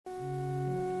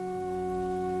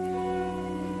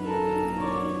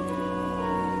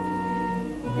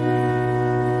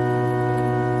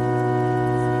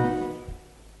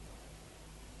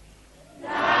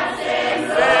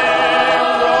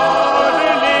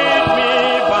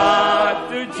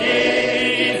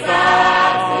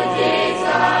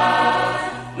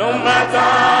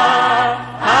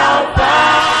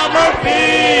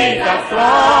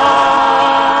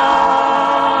Lord.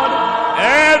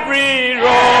 Every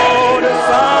road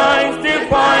sign still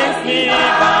points me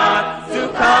back to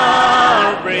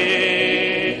Calvary.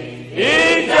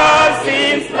 It just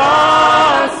seems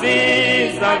long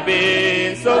since I've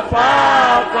been so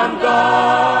far from God.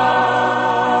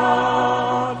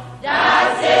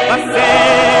 The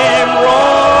same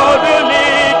road will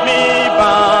lead me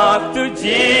back to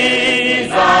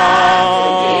Jesus.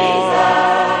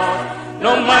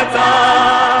 No matter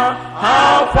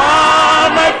how far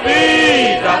my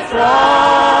feet are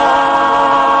trod,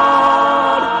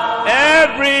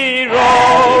 every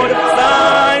road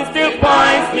sign still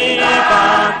points me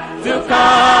back to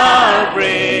Calvary.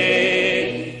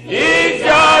 It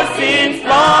just seems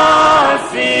long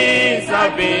since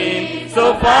I've been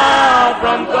so far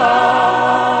from God.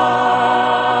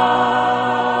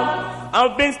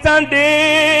 I've been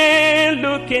standing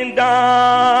looking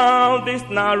down this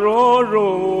narrow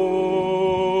road,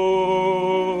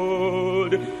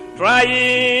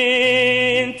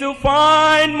 trying to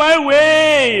find my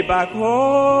way back home.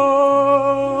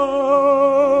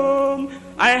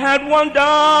 I had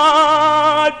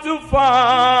wandered too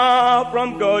far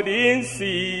from God in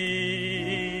sin,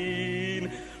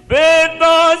 but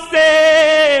the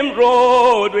same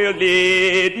road will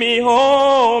lead me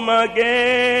home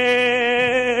again.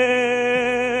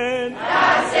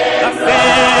 The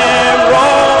same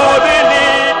road will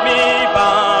lead me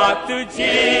back to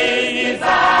Jesus.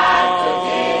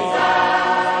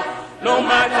 No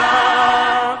matter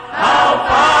how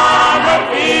far my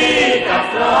feet are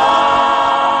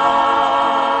flawed,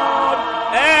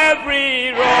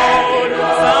 every road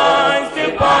sign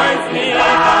still points me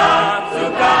back to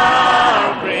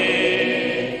Calvary.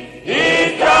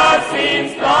 It just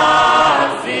seems long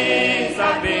since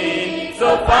I've been so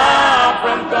far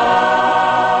from God.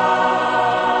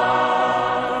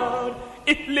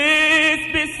 It lives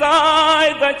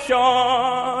beside the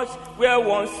church where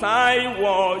once I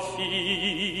worshipped,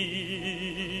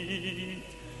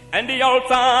 and the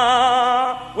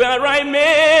altar where I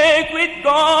make with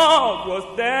God was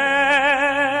there.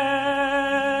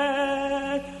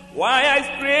 Why I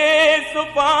strayed so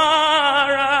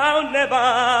far I'll never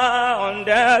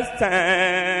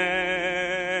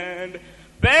understand,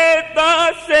 but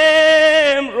the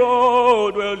same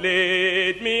road will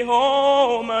lead me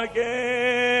home again.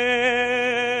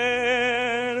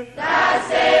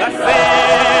 The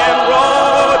same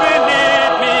road will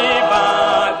lead me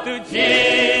back to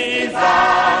Jesus.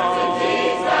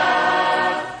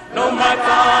 No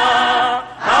matter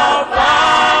how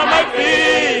far my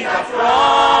feet are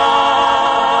trod,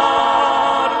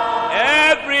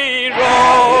 every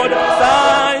road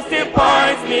sign still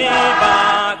points me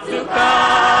back to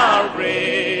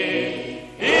Calvary.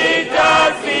 It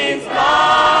just seems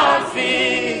long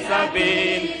since I've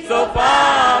been so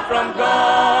far from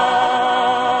God.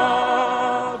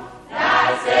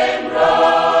 That same road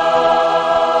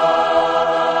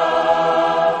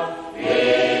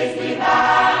leads me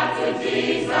back to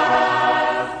Jesus.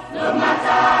 No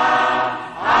matter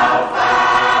how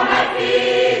far my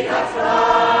feet are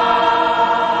trod,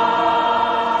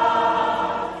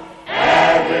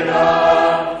 every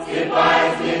road still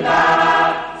points me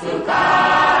back to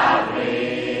Calvary.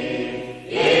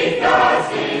 It just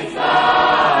seems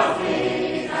long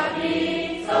since I've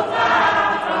been so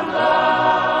far from God.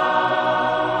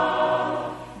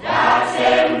 That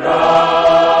same road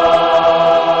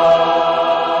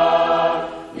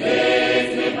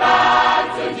leads me back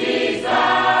to Jesus.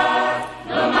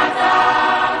 No matter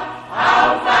how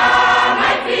far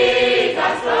my feet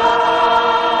are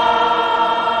trod,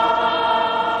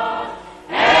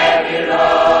 every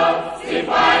road still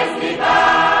points me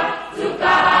back to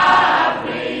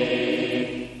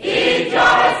Calvary. It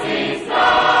just seems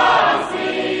long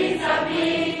since I've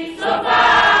been so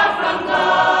far from God.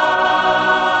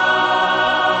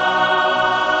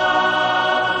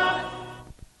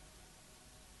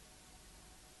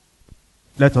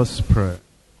 Let us pray.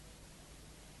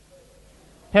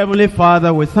 Heavenly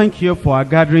Father, we thank you for our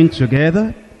gathering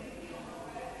together.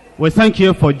 We thank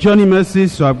you for journey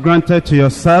mercies you have granted to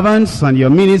your servants and your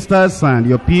ministers and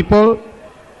your people.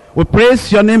 We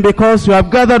praise your name because you have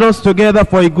gathered us together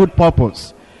for a good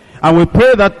purpose. And we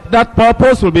pray that that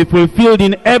purpose will be fulfilled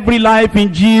in every life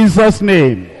in Jesus'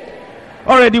 name.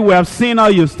 Already we have seen how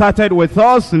you started with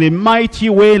us in a mighty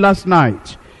way last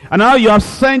night. And how you have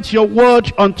sent your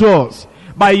word unto us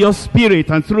by your Spirit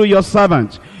and through your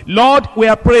servant. Lord, we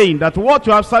are praying that what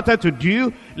you have started to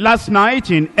do last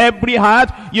night in every heart,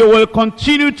 you will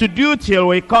continue to do till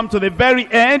we come to the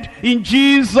very end in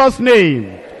Jesus'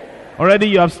 name. Already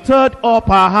you have stirred up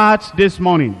our hearts this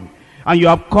morning. And you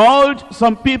have called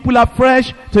some people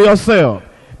afresh to yourself.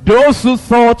 Those who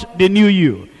thought they knew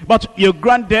you. But you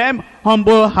grant them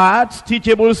humble hearts,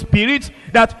 teachable spirits,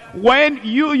 that when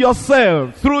you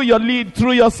yourself, through your lead,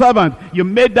 through your servant, you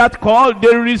made that call,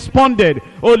 they responded.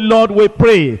 Oh Lord, we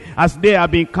pray, as they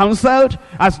have been counseled,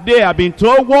 as they have been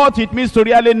told what it means to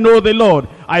really know the Lord,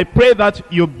 I pray that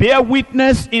you bear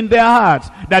witness in their hearts,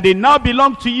 that they now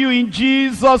belong to you in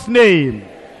Jesus' name.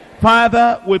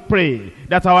 Father, we pray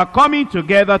that our coming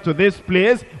together to this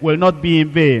place will not be in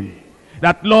vain.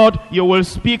 That, Lord, you will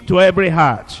speak to every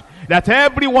heart. That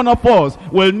every one of us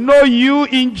will know you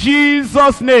in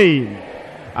Jesus' name.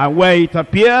 And where it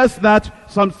appears that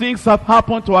some things have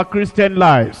happened to our Christian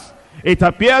lives, it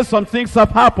appears some things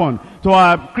have happened to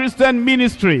our Christian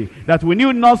ministry that we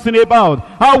knew nothing about,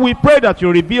 how we pray that you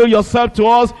reveal yourself to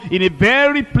us in a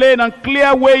very plain and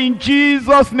clear way in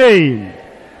Jesus' name.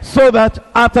 So that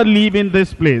after leaving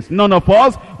this place, none of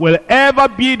us will ever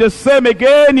be the same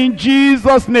again in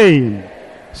Jesus' name.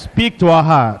 Speak to our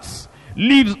hearts.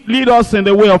 Lead us in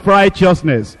the way of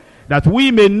righteousness, that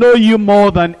we may know you more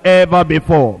than ever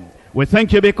before. We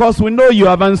thank you because we know you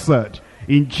have answered.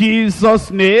 In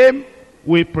Jesus' name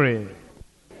we pray.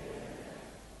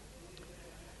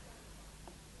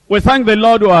 We thank the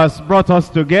Lord who has brought us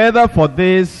together for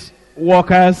this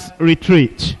workers'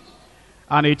 retreat.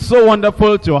 And it's so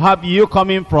wonderful to have you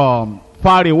coming from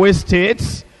faraway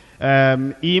states,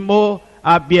 Imo,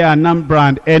 Abia, Anambra,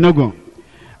 and Enugu.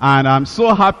 And I'm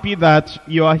so happy that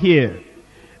you are here.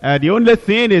 The only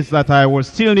thing is that I will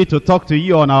still need to talk to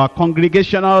you on our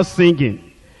congregational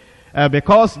singing.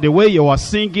 Because the way you were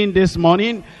singing this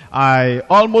morning, I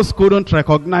almost couldn't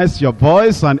recognize your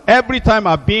voice. And every time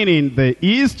I've been in the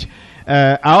East,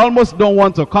 I almost don't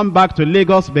want to come back to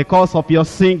Lagos because of your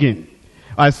singing.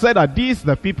 I said that these are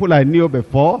the people I knew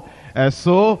before.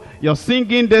 So you're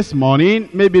singing this morning,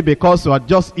 maybe because you are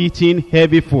just eating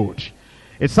heavy food.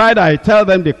 It's either I tell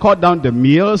them they cut down the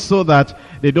meal so that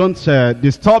they don't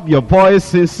disturb your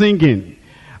voice in singing.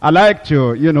 I like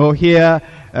to, hear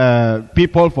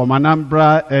people from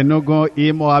Anambra, Enugu,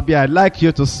 Imo, Abia. I'd like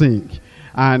you to sing.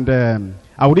 And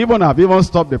I would even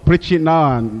stop the preaching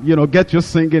now and, get you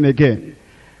singing again.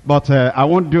 But I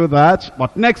won't do that.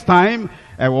 But next time,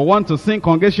 I will want to sing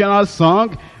congregational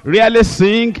song. Really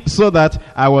sing so that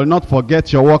I will not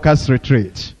forget your workers'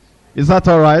 retreat. Is that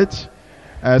all right?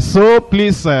 So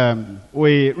please,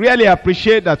 we really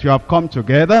appreciate that you have come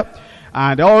together.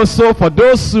 And also for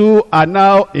those who are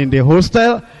now in the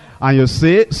hostel, and you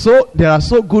say, so there are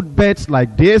so good beds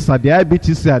like this at the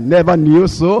IBTC, I never knew,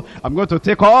 so I'm going to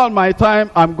take all my time,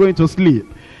 I'm going to sleep.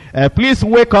 Please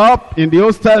wake up in the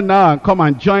hostel now and come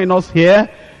and join us here.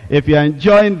 If you're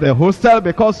enjoying the hostel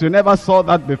because you never saw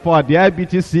that before at the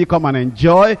IBTC, come and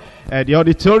enjoy the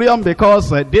auditorium, because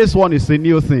this one is a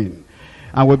new thing.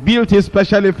 And we built it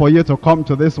especially for you to come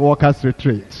to this workers'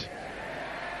 retreat.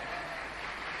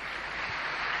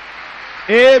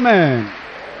 Amen.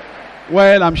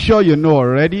 Well, I'm sure you know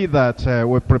already that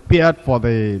we prepared for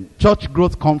the Church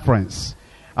Growth Conference.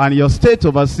 And your state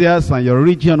overseers and your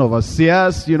region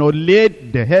overseers,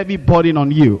 laid the heavy burden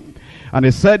on you. And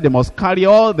they said they must carry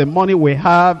all the money we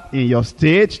have in your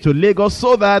state to Lagos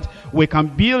so that we can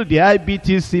build the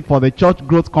IBTC for the Church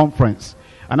Growth Conference.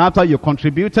 And after you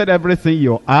contributed everything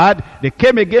you had, they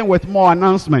came again with more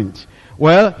announcements.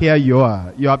 Well, here you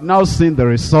are. You have now seen the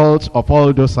result of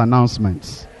all those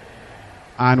announcements.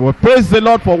 And we praise the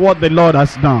Lord for what the Lord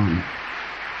has done.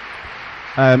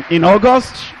 In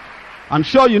August, I'm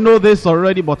sure you know this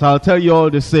already, but I'll tell you all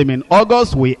the same. In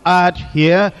August, we had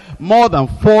here more than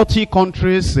 40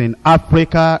 countries in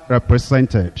Africa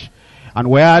represented. And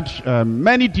we had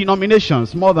many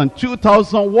denominations, more than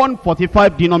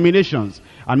 2,145 denominations.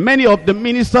 And many of the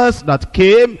ministers that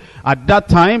came at that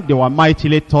time, they were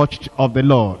mightily touched of the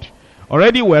Lord.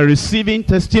 Already we're receiving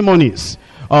testimonies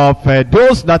of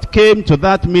those that came to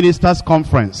that ministers'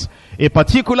 conference. A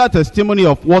particular testimony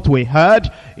of what we heard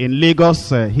in Lagos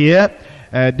here.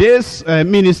 This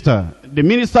minister, the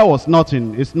minister was not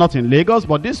in Lagos,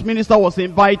 but this minister was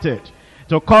invited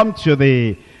to come to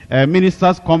the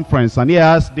ministers' conference. And he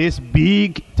has this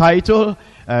big title.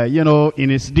 In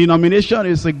his denomination,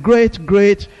 is a great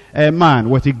man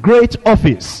with a great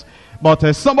office.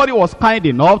 But somebody was kind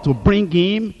enough to bring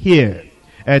him here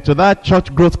to that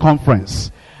Church Growth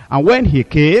Conference. And when he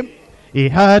came, he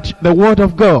heard the word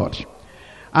of God.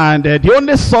 And the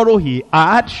only sorrow he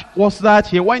had was that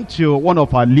he went to one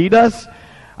of our leaders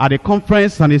at the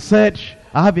conference and he said,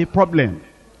 I have a problem.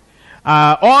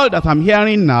 All that I'm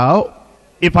hearing now,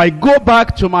 if I go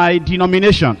back to my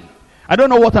denomination, I don't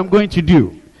know what I'm going to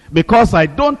do. because I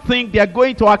don't think they are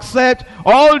going to accept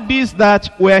all this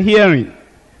that we're hearing.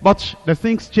 But the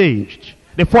things changed.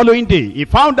 The following day, he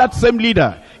found that same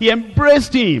leader. He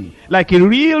embraced him like a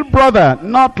real brother,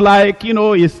 not like,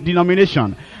 his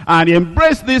denomination. And he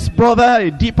embraced this brother,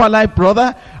 a deeper life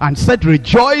brother, and said,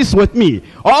 rejoice with me.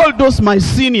 All those my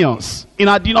seniors in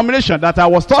our denomination that I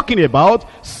was talking about,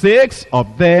 6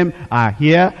 of them are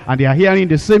here, and they are hearing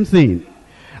the same thing.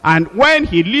 And when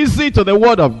he listened to the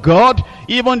word of God,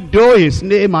 even though his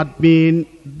name had been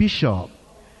Bishop,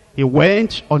 he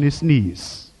went on his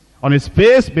knees, on his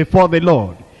face before the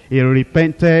Lord. He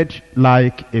repented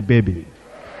like a baby.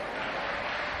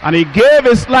 And he gave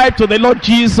his life to the Lord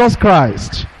Jesus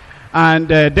Christ. And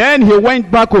then he went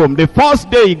back home. The first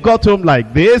day he got home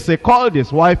like this, he called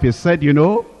his wife. He said,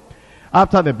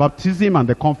 after the baptism and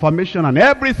the confirmation and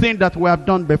everything that we have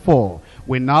done before,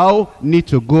 we now need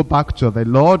to go back to the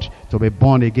Lord to be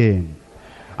born again.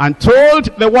 And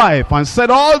told the wife and said,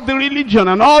 all the religion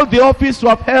and all the office you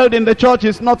have held in the church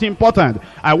is not important.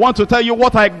 I want to tell you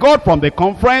what I got from the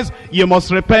conference. You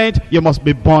must repent. You must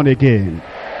be born again.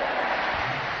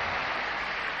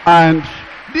 And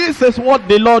this is what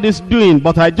the Lord is doing.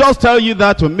 But I just tell you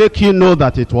that to make you know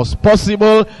that it was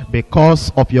possible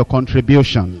because of your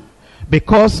contribution,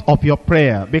 because of your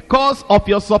prayer, because of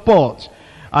your support.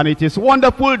 And it is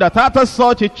wonderful that after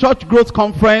such a church growth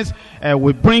conference,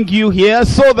 we bring you here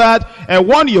so that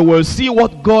one, you will see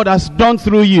what God has done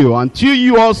through you, and two,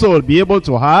 you also will be able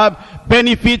to have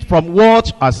benefit from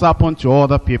what has happened to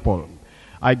other people.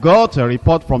 I got a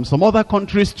report from some other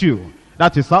countries too,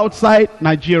 that is outside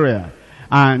Nigeria,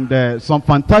 and some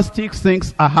fantastic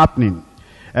things are happening.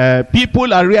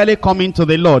 People are really coming to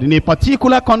the Lord in a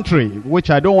particular country, which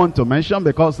I don't want to mention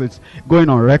because it's going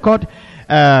on record.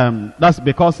 That's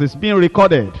because it's being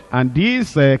recorded, and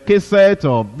this cassette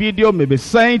or video may be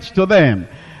sent to them,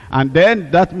 and then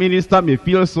that minister may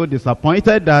feel so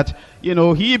disappointed that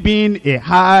he being a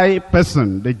high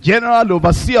person, the general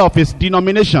overseer of his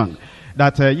denomination,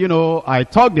 that I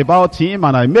talked about him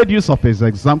and I made use of his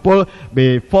example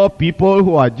before people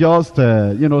who are just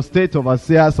state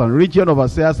overseers and region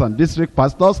overseers and district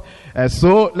pastors.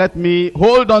 So let me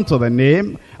hold on to the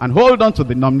name and hold on to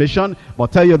the denomination,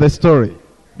 but tell you the story.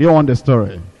 Do you want the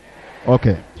story?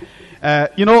 Okay.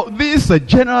 This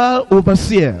general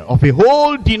overseer of a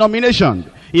whole denomination,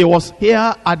 he was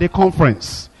here at the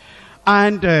conference,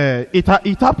 and it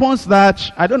happens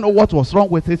that I don't know what was wrong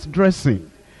with his dressing,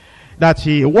 that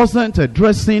he wasn't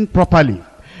dressing properly.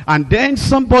 And then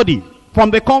somebody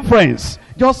from the conference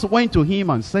just went to him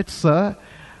and said, sir,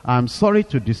 I'm sorry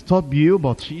to disturb you,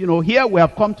 but here we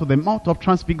have come to the Mount of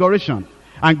Transfiguration,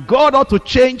 and God ought to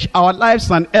change our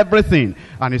lives and everything.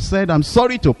 And he said, I'm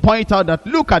sorry to point out that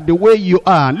look at the way you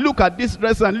are, and look at this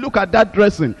dressing, and look at that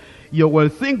dressing. You will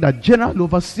think that general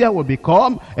overseer will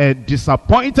become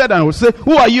disappointed and will say,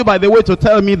 who are you, by the way, to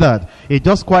tell me that? He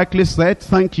just quietly said,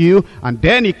 thank you. And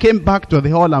then he came back to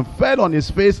the hall and fell on his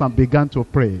face and began to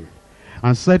pray.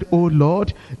 And said, oh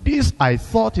Lord, this I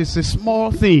thought is a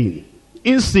small thing,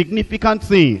 insignificant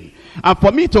thing. And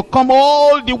for me to come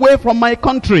all the way from my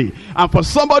country, and for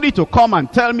somebody to come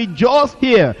and tell me just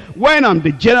here, when I'm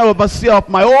the general overseer of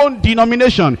my own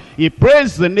denomination, he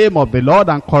praised the name of the Lord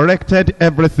and corrected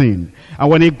everything. And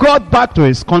when he got back to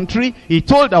his country, he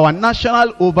told our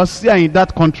national overseer in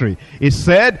that country, he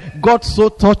said, God so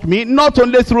touched me, not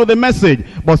only through the message,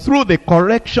 but through the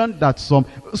correction that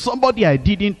somebody I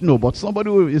didn't know, but somebody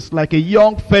who is like a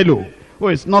young fellow, who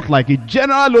is not like a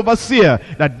general overseer,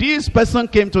 that this person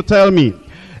came to tell me.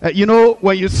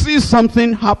 When you see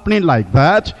something happening like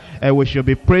that, we should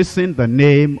be praising the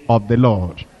name of the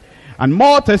Lord. And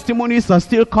more testimonies are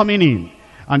still coming in.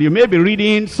 And you may be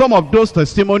reading some of those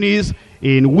testimonies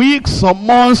in weeks or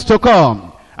months to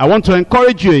come. I want to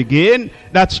encourage you again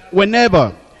that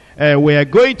whenever we are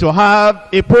going to have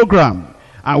a program,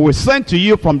 and we send to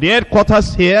you from the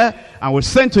headquarters here, and we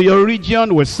send to your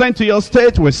region, we send to your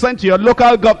state, we send to your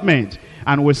local government,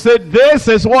 and we say this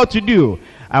is what to do.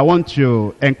 I want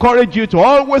to encourage you to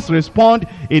always respond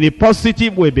in a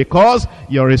positive way, because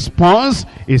your response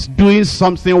is doing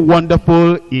something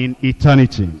wonderful in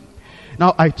eternity.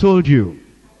 Now, I told you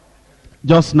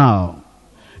just now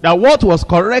that what was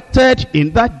corrected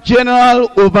in that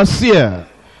general overseer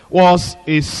was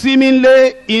a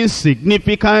seemingly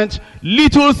insignificant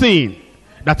little thing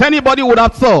that anybody would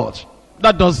have thought,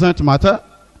 that doesn't matter.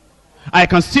 I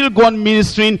can still go on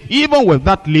ministering even with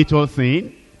that little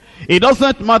thing. It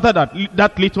doesn't matter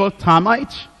that little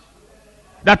termite,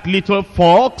 that little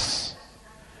fox,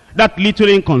 that little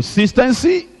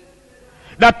inconsistency,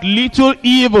 that little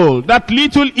evil, that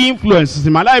little influence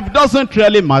in my life doesn't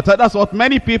really matter. That's what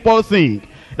many people think.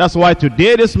 That's why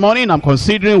today, this morning, I'm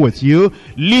considering with you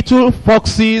little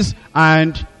foxes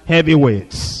and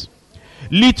heavyweights.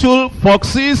 Little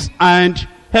foxes and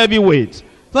heavyweights.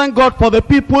 Thank God for the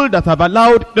people that have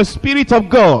allowed the Spirit of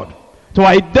God to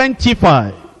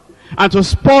identify and to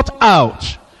spot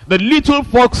out the little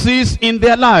foxes in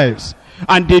their lives.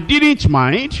 And they didn't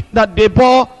mind that they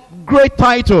bore great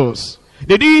titles.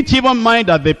 They didn't even mind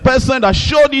that the person that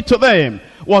showed it to them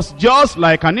was just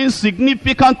like an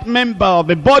insignificant member of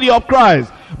the body of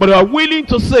Christ. But they were willing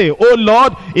to say, oh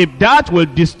Lord, if that will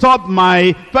disturb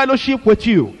my fellowship with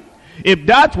you, if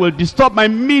that will disturb my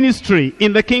ministry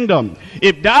in the kingdom,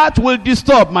 if that will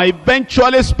disturb my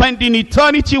eventually spending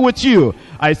eternity with you,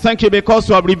 I thank you because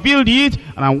you have revealed it,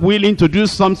 and I'm willing to do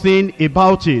something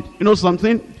about it. You know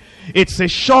something? It's a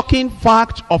shocking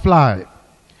fact of life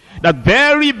that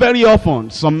very, very often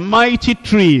some mighty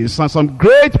trees and some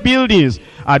great buildings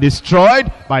are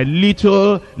destroyed by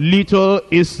little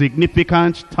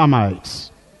insignificant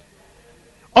termites.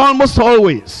 Almost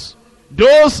always,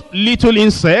 those little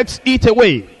insects eat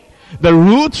away the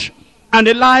root and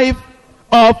the life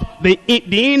of the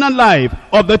inner life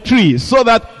of the tree, so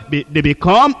that they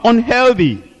become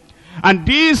unhealthy. And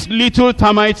these little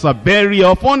termites are very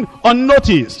often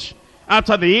unnoticed.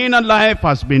 After the inner life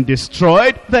has been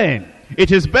destroyed, then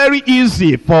it is very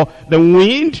easy for the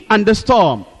wind and the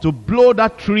storm to blow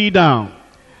that tree down.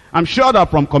 I'm sure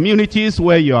that from communities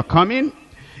where you are coming,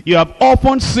 you have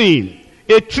often seen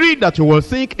a tree that you will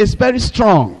think is very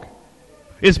strong,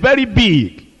 is very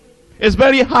big, is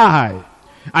very high,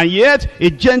 and yet a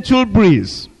gentle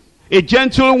breeze, a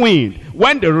gentle wind,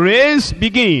 when the rains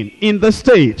begin in the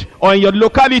state or in your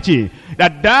locality,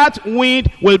 that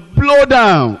wind will blow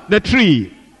down the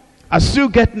tree. As you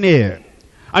get near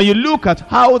and you look at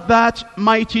how that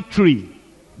mighty tree,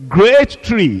 great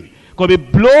tree, could be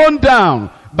blown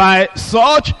down by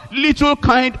such little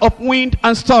kind of wind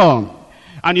and storm,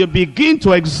 and you begin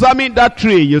to examine that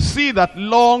tree, you see that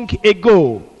long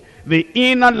ago the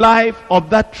inner life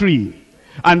of that tree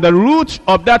and the root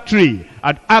of that tree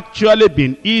had actually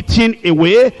been eaten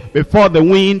away before the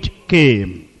wind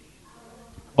came.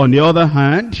 On the other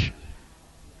hand,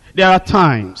 there are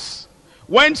times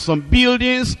when some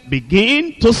buildings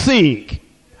begin to sink.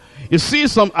 You see,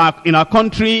 in our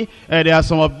country, there are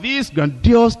some of these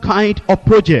grandiose kind of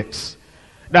projects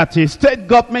that the state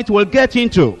government will get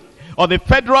into, or the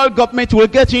federal government will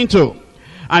get into.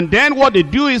 And then what they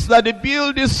do is that they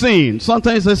build this thing.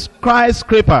 Sometimes a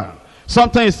skyscraper,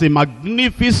 sometimes a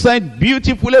magnificent,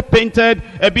 beautifully painted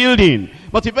building.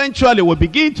 But eventually we'll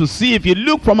begin to see, if you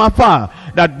look from afar,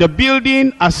 that the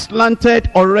building has slanted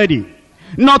already.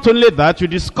 Not only that, you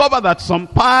discover that some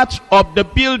part of the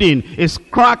building is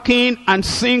cracking and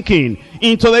sinking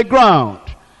into the ground.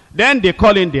 Then they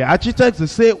call in the architects, they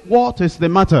say, what is the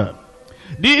matter?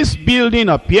 This building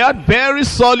appeared very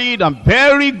solid and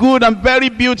very good and very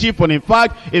beautiful. In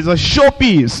fact, it's a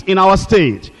showpiece in our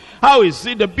state. How is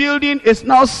it the building is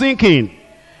now sinking?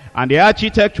 And the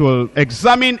architect will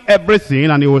examine everything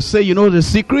and he will say, you know the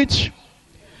secret?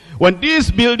 When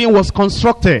this building was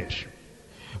constructed,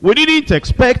 we didn't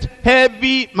expect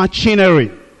heavy machinery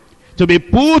to be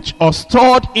put or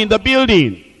stored in the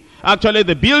building. Actually,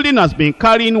 the building has been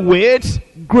carrying weights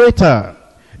greater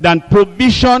than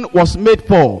provision was made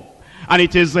for. And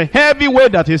it is a heavy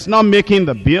weight that is now making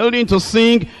the building to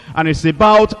sink, and it's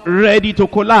about ready to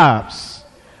collapse.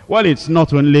 Well, it's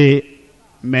not only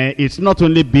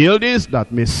buildings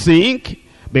that may sink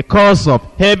because of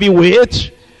heavy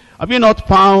weight. Have you not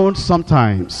found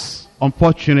sometimes,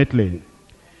 unfortunately,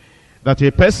 that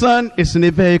a person is in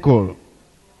a vehicle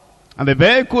and the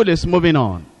vehicle is moving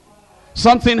on?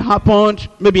 Something happened,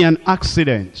 maybe an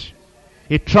accident.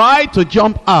 He tried to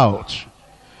jump out.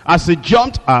 As he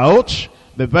jumped out,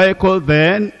 the vehicle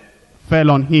then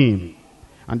fell on him.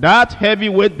 And that heavy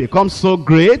weight becomes so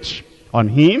great on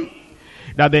him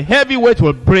that the heavy weight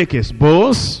will break his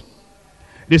bones,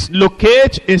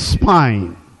 dislocate his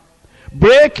spine,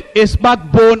 break his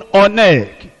backbone or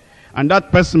neck, and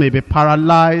that person may be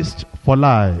paralyzed for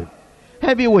life.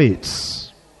 Heavy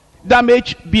weights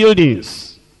damage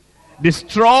buildings,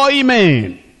 destroy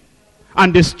men,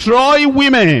 and destroy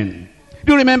women.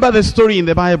 Do you remember the story in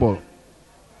the Bible?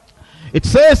 It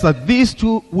says that these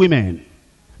two women,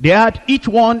 they had each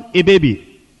one a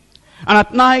baby, and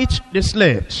at night they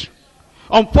slept.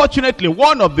 Unfortunately,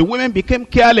 one of the women became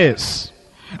careless,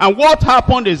 and what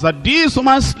happened is that this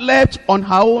woman slept on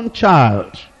her own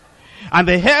child, and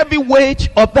the heavy weight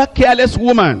of that careless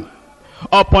woman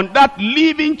upon that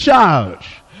living child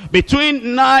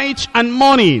between night and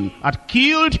morning had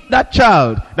killed that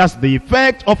child. That's the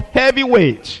effect of heavy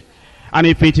weight. And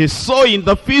if it is so in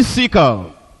the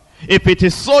physical, If it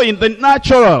is so in the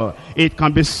natural, it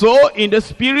can be so in the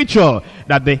spiritual,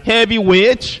 that the heavy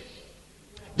weight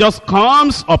just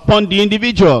comes upon the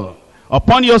individual,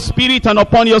 upon your spirit and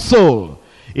upon your soul.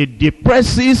 It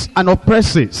depresses and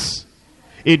oppresses.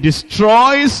 It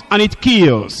destroys and it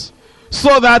kills,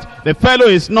 so that the fellow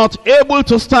is not able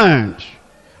to stand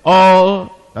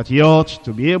all that he ought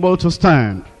to be able to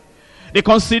stand. The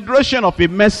consideration of a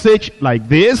message like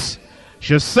this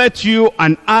should set you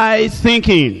and I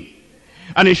thinking,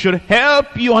 and it should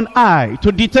help you and I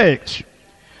to detect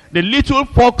the little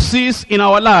foxes in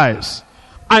our lives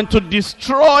and to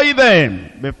destroy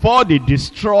them before they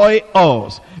destroy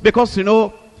us. Because, you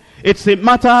know, it's a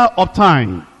matter of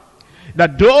time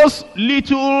that those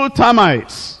little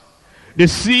termites, they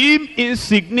seem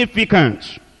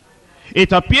insignificant.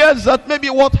 It appears that maybe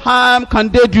what harm can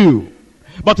they do?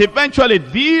 But eventually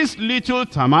these little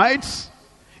termites,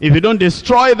 if you don't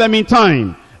destroy them in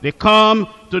time, they come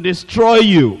to destroy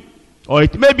you. Or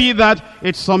it may be that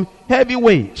it's some heavy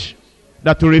weight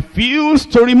that you refuse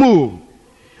to remove.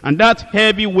 And that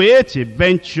heavy weight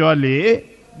eventually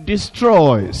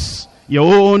destroys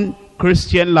your own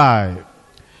Christian life.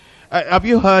 Have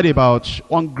you heard about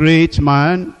one great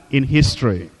man in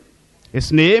history?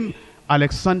 His name,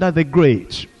 Alexander the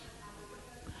Great.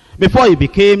 Before he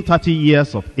became 30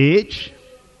 years of age,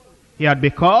 he had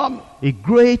become a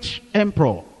great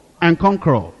emperor and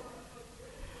conqueror.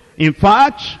 In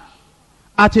fact,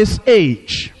 at his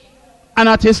age and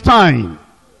at his time,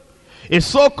 is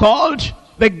so called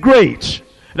the Great,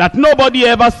 that nobody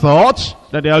ever thought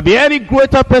that there will be any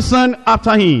greater person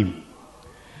after him.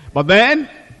 But then,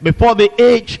 before the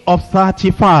age of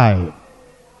 35,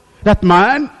 that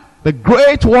man, the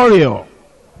great warrior,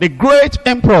 the great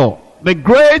emperor, the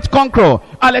great conqueror,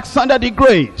 Alexander the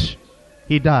Great,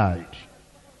 he died.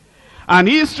 And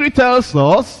history tells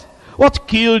us what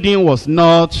killed him was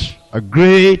not a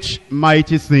great,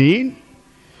 mighty thing.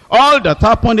 All that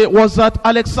happened was that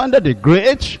Alexander the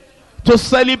Great, to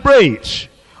celebrate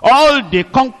all the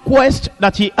conquest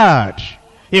that he had,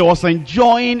 he was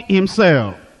enjoying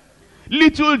himself.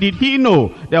 Little did he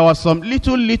know, there were some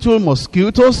little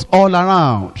mosquitoes all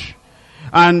around.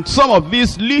 And some of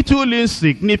these little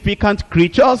insignificant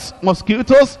creatures,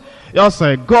 mosquitoes, just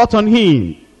got on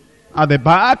him. At the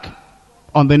back,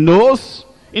 on the nose,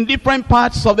 in different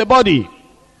parts of the body.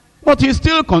 But he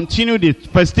still continued the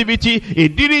festivity.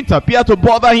 It didn't appear to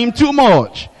bother him too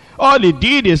much. All he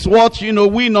did is what, we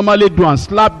normally do, and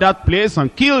slap that place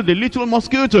and kill the little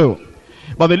mosquito.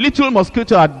 But the little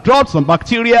mosquito had dropped some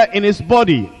bacteria in his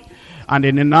body. And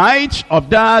in the night of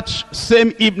that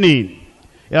same evening,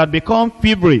 he had become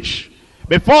feverish.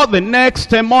 Before the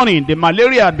next morning, the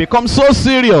malaria had become so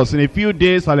serious. In a few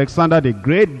days, Alexander the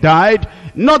Great died,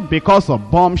 not because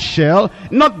of bombshell,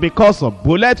 not because of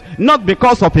bullet, not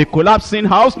because of a collapsing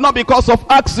house, not because of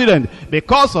accident,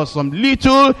 because of some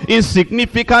little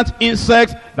insignificant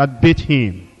insects that bit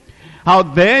him. How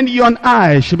then you and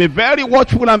I should be very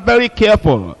watchful and very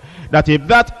careful, that if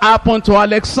that happened to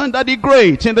Alexander the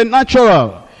Great in the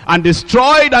natural, and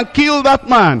destroyed and killed that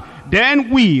man, then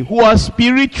we who are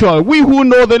spiritual, we who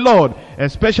know the Lord,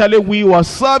 especially we who are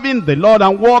serving the Lord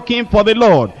and working for the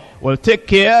Lord, will take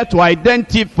care to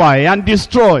identify and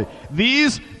destroy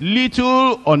these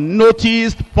little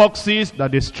unnoticed foxes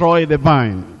that destroy the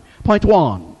vine. Point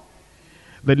one,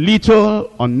 the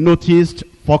little unnoticed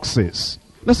foxes.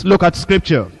 Let's look at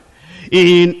scripture.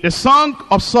 In the Song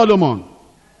of Solomon,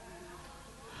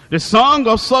 the Song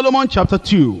of Solomon chapter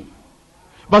 2,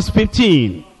 verse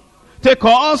 15. Take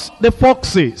us the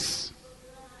foxes,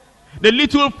 the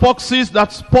little foxes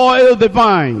that spoil the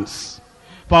vines.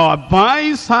 For our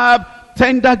vines have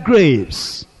tender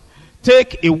grapes.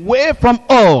 Take away from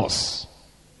us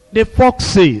the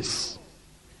foxes,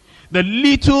 the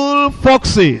little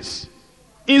foxes,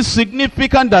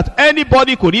 insignificant that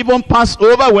anybody could even pass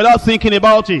over without thinking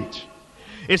about it.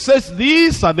 It says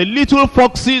these are the little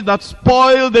foxes that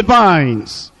spoil the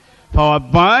vines. For our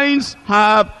vines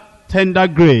have tender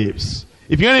grapes.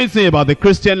 If you know anything about the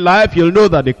Christian life, you'll know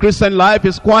that the Christian life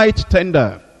is quite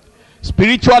tender.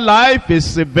 Spiritual life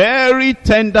is a very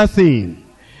tender thing.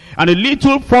 And the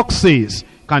little foxes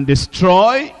can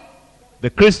destroy the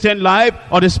Christian life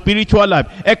or the spiritual life.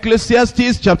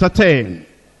 Ecclesiastes chapter 10,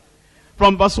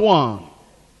 from verse 1.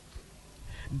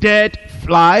 Dead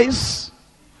flies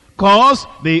cause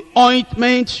the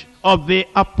ointment of the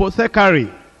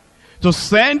apothecary to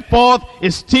send forth a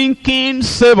stinking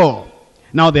savor.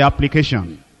 Now the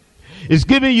application is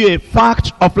giving you a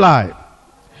fact of life.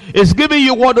 It's giving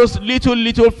you what those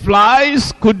little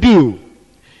flies could do.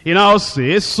 He now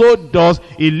says, so does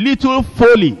a little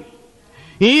folly.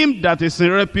 him that is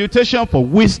in reputation for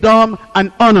wisdom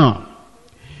and honor,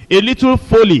 a little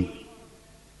folly,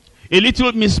 a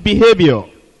little misbehavior,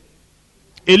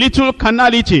 a little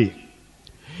carnality,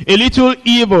 a little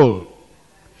evil,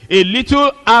 a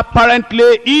little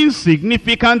apparently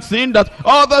insignificant sin that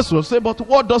others will say, but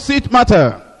what does it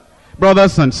matter?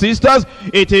 Brothers and sisters,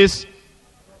 it is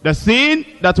the sin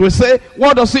that we say,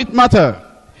 what does it matter?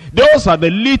 Those are the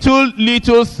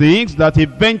little things that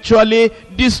eventually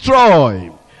destroy.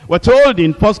 We're told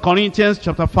in 1 Corinthians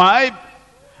chapter 5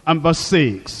 and verse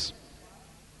 6.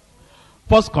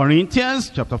 1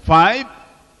 Corinthians chapter 5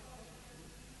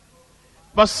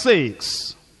 verse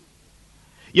 6.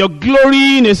 Your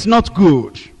glorying is not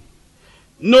good.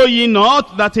 Know ye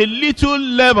not that a little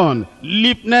leaven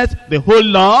leaveneth the whole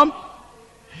lump?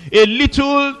 A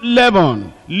little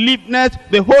leaven leaveneth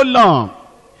the whole lump.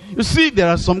 You see, there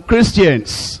are some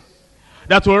Christians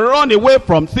that will run away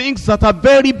from things that are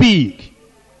very big,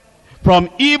 from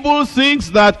evil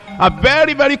things that are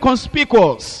very, very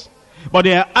conspicuous. But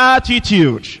their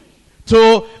attitude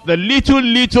to the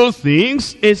little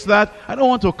things is that I don't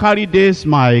want to carry this,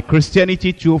 my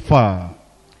Christianity, too far.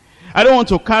 I don't want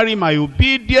to carry my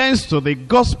obedience to the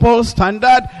gospel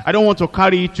standard. I don't want to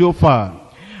carry it too far.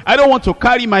 I don't want to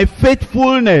carry my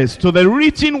faithfulness to the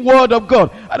written word of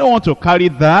God. I don't want to carry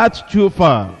that too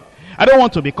far. I don't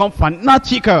want to become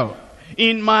fanatical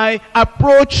in my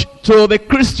approach to the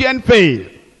Christian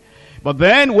faith. But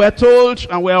then we're told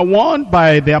and we're warned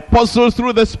by the apostles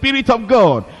through the Spirit of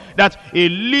God that a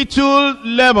little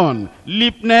leaven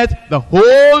leaveneth the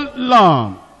whole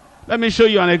lump. Let me show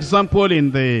you an example in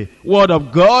the word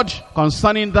of God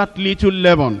concerning that little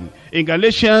leaven. In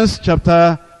Galatians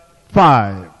chapter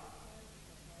 5.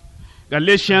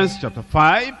 Galatians chapter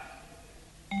 5.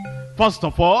 First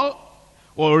of all,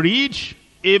 we'll read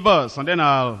a verse and then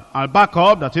I'll back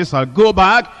up. That is, I'll go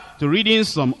back to reading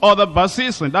some other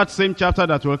verses in that same chapter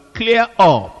that will clear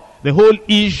up the whole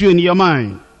issue in your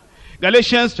mind.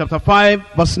 Galatians chapter 5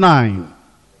 verse 9.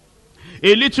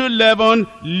 A little leaven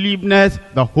leaveneth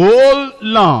the whole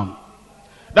lump.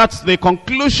 That's the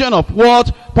conclusion of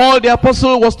what Paul the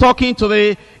apostle was talking to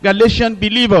the Galatian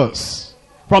believers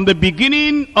from the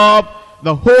beginning of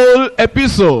the whole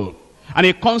epistle. And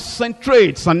he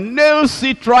concentrates and nails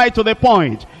it right to the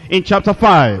point in chapter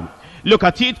 5. Look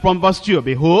at it from verse 2.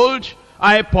 Behold,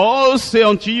 I Paul say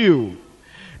unto you,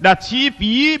 that if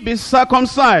ye be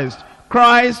circumcised,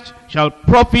 Christ shall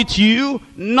profit you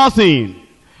nothing.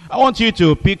 I want you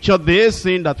to picture this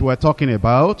thing that we're talking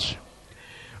about.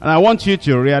 And I want you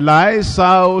to realize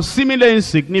how seemingly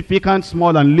insignificant,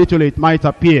 small and little it might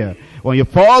appear when you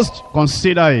first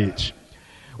consider it.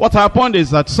 What happened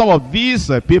is that some of these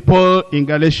people in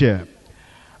Galatia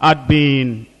had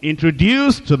been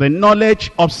introduced to the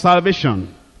knowledge of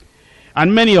salvation.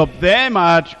 And many of them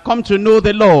had come to know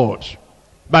the Lord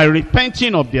by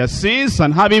repenting of their sins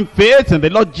and having faith in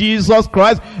the Lord Jesus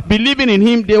Christ, believing in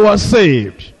him, they were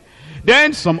saved.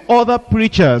 Then some other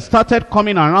preachers started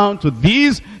coming around to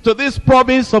this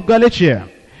province of Galatia.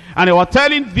 And they were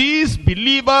telling these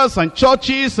believers and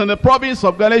churches in the province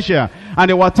of Galatia, and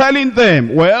they were telling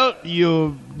them, well,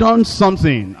 you've done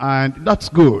something, and that's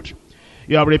good.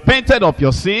 You have repented of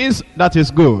your sins, that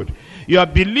is good. You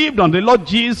have believed on the Lord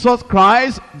Jesus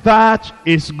Christ, that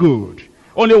is good.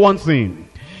 Only one thing.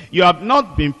 You have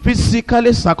not been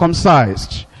physically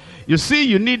circumcised. You see,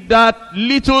 you need that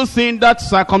little thing, that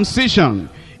circumcision,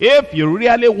 if you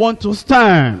really want to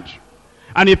stand.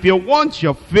 And if you want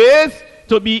your faith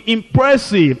to be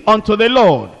impressive unto the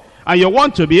Lord, and you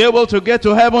want to be able to get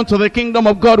to heaven, to the kingdom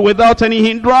of God, without any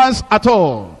hindrance at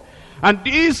all. And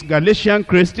these Galatian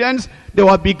Christians, they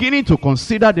were beginning to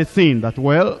consider the thing that,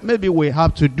 well, maybe we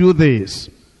have to do this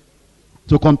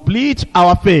to complete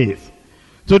our faith,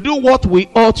 to do what we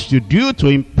ought to do to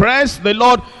impress the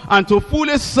Lord and to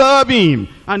fully serve him.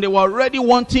 And they were already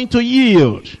wanting to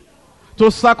yield to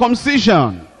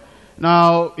circumcision.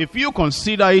 Now, if you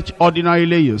consider it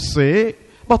ordinarily, you say,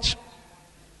 but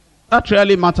that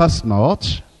really matters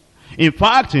not. In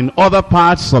fact, in other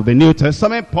parts of the New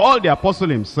Testament, Paul the apostle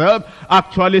himself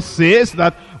actually says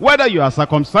that whether you are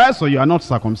circumcised or you are not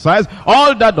circumcised,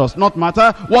 all that does not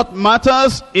matter. What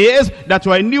matters is that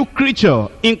you are a new creature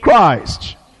in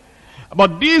Christ.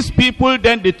 But these people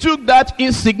then, they took that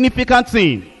insignificant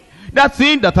thing, that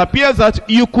thing that appears that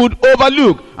you could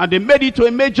overlook, and they made it to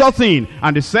a major thing.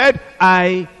 And they said,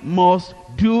 I must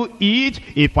do it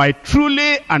if I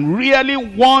truly and really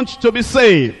want to be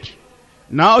saved.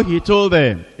 Now he told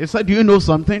them, he said, do you know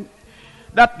something?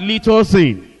 That little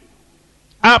thing,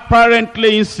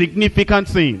 apparently insignificant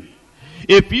thing,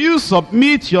 if you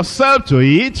submit yourself to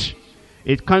it,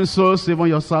 it cancels even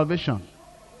your salvation.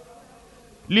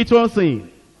 little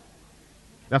thing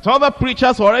that other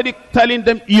preachers are already telling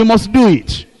them, you must do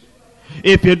it.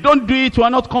 If you don't do it, you are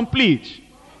not complete.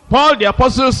 Paul the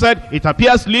apostle said, it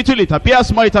appears little, it appears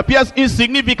small, it appears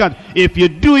insignificant. If you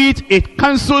do it, it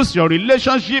cancels your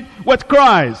relationship with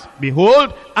Christ.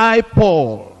 Behold, I,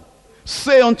 Paul,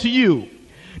 say unto you,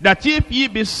 that if ye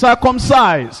be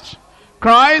circumcised,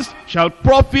 Christ shall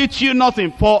profit you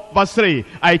nothing. For, verse 3,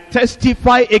 I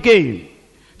testify again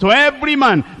to every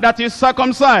man that is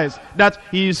circumcised, that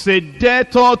he is a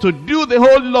debtor to do the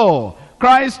whole law.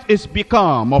 Christ is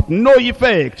become of no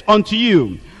effect unto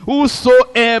you.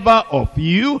 Whosoever of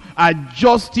you are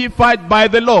justified by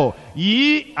the law,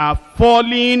 ye are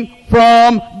falling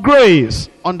from grace.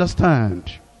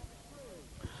 Understand.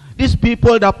 These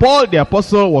people that Paul the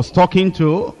apostle was talking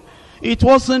to, it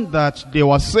wasn't that they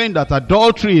were saying that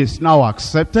adultery is now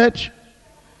accepted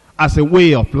as a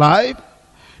way of life.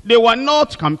 They were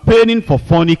not campaigning for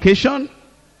fornication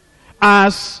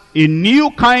as a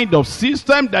new kind of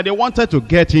system that they wanted to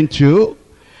get into.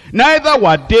 Neither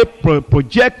were they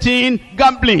projecting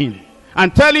gambling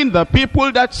and telling the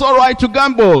people that's all right to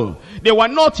gamble. They were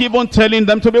not even telling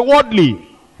them to be worldly.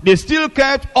 They still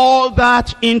kept all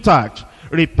that intact.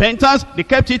 Repentance, they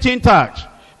kept it intact.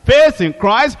 Faith in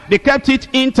Christ, they kept it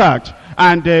intact.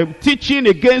 And teaching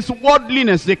against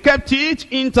worldliness, they kept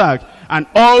it intact. And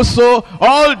also,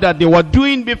 all that they were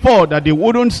doing before, that they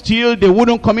wouldn't steal, they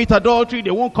wouldn't commit adultery,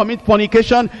 they won't commit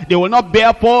fornication, they will not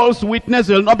bear false witness,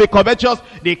 they will not be covetous.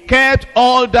 They kept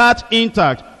all that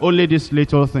intact. Only this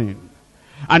little thing.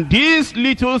 And this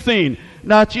little thing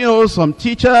that, some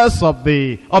teachers of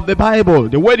the Bible,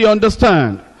 the way they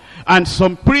understand, and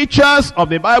some preachers of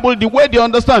the Bible, the way they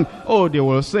understand, they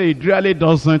will say it really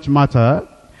doesn't matter.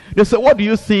 They say, what do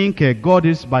you think God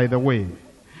is by the way?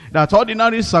 That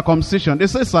ordinary circumcision, they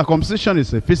say circumcision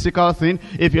is a physical thing.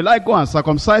 If you like, go and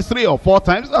circumcise 3 or 4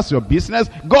 times, that's your business.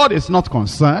 God is not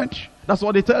concerned. That's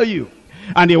what they tell you.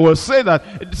 And they will say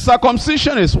that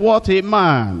circumcision is what a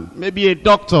man, maybe a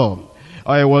doctor,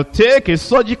 or he will take a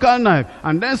surgical knife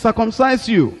and then circumcise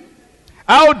you.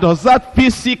 How does that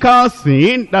physical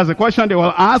thing, that's the question they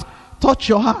will ask, touch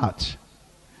your heart,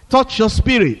 touch your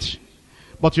spirit?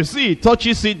 But you see, it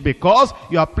touches it because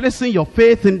you are placing your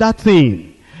faith in that thing.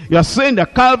 You are saying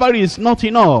that Calvary is not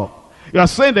enough. You are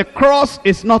saying the cross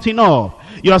is not enough.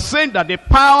 You are saying that the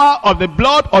power of the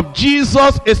blood of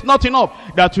Jesus is not enough.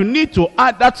 That you need to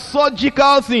add that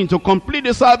surgical thing to complete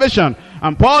the salvation.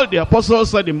 And Paul the apostle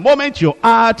said, the moment you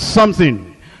add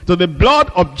something to the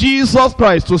blood of Jesus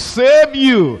Christ to save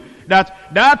you,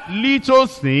 that little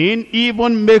thing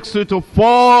even makes you to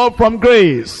fall from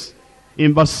grace.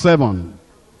 In verse 7,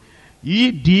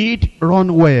 ye did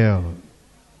run well.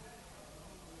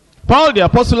 Paul the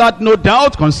apostle had no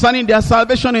doubt concerning their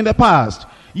salvation in the past.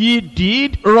 Ye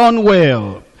did run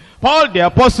well. Paul the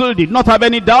apostle did not have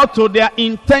any doubt to their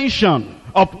intention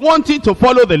of wanting to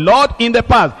follow the Lord in the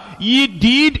past. Ye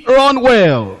did run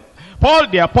well. Paul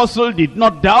the apostle did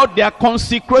not doubt their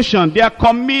consecration, their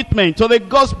commitment to the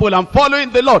gospel and following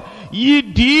the Lord. Ye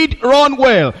did run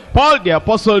well. Paul the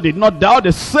apostle did not doubt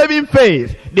the saving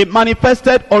faith they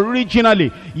manifested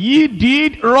originally. Ye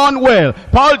did run well.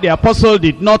 Paul the apostle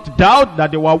did not doubt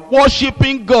that they were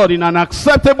worshiping God in an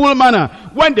acceptable manner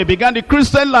when they began the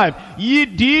Christian life. Ye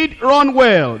did run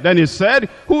well. Then he said,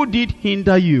 who did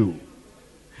hinder you,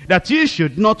 that ye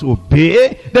should not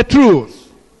obey the truth?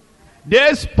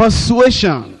 This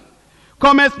persuasion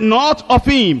cometh not of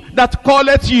him that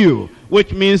calleth you.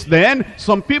 Which means then,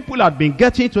 some people had been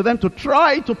getting to them to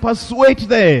try to persuade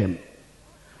them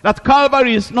that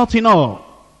Calvary is not enough.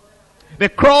 The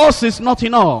cross is not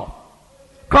enough.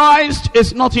 Christ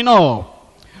is not enough.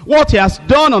 What he has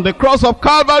done on the cross of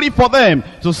Calvary for them,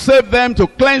 to save them, to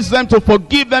cleanse them, to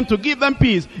forgive them, to give them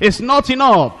peace, is not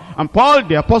enough. And Paul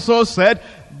the apostle said,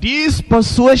 this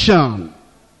persuasion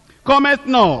cometh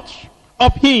not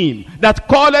of him that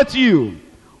calleth you.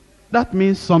 That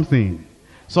means something.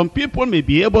 Some people may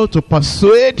be able to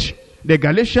persuade the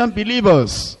Galatian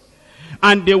believers,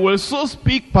 and they will so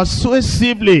speak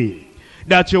persuasively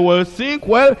that you will think,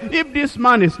 well, if this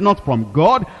man is not from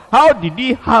God, how did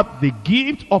he have the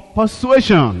gift of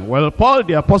persuasion? Well, Paul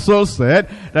the apostle said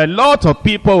that a lot of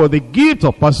people with the gift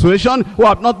of persuasion who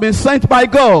have not been sent by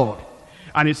God.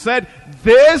 And he said,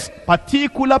 this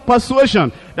particular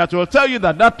persuasion that will tell you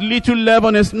that that little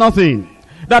leaven is nothing.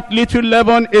 That little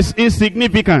leaven is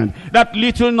insignificant. That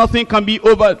little leaven can be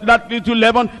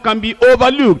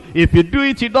overlooked. If you do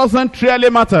it, it doesn't really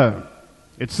matter.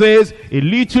 It says, a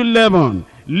little leaven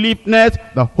leaveneth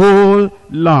the whole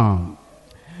lump.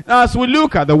 Now, as we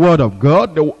look at the Word of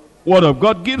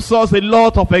God gives us a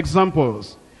lot of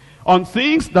examples on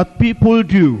things that people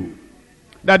do,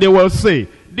 that they will say,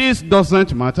 this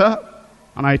doesn't matter.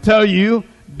 And I tell you,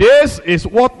 this is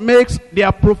what makes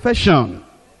their profession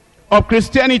of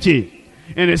Christianity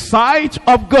in the sight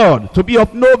of God to be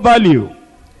of no value.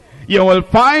 You will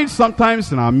find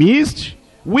sometimes in our midst,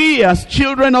 we as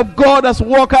children of God, as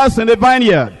workers in the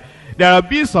vineyard, there will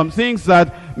be some things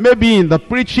that maybe in the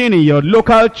preaching in your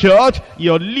local church,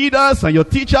 your leaders and your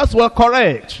teachers will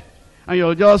correct. And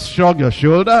you'll just shrug your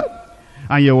shoulder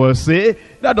and you will say,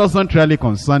 that doesn't really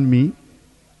concern me.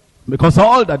 Because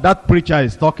all that preacher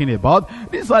is talking about,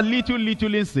 these are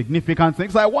little insignificant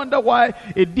things. I wonder why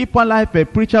a deeper life a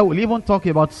preacher will even talk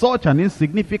about such an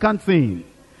insignificant thing.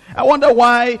 I wonder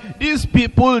why these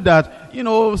people that,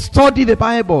 study the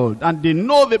Bible and they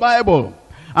know the Bible,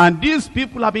 and these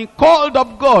people have been called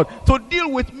of God to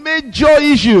deal with major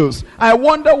issues. I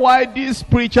wonder why these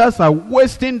preachers are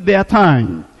wasting their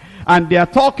time. And they are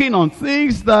talking on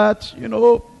things that,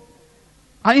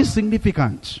 are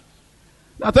insignificant.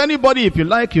 That anybody, if you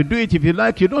like, you do it. If you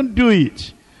like, you don't do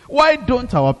it. Why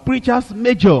don't our preachers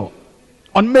major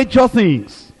on major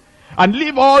things? And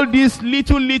leave all these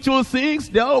little things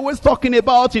they're always talking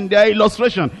about in their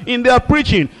illustration, in their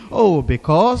preaching. Oh,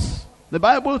 because the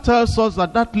Bible tells us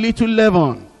that little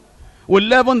leaven will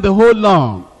leaven the whole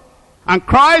lump. And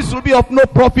Christ will be of no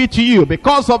profit to you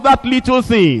because of that little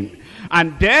thing.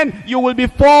 And then you will be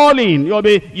falling. You'll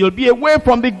be away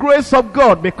from the grace of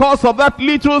God because of that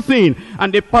little thing.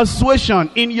 And the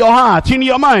persuasion in your heart, in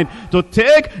your mind, to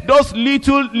take those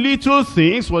little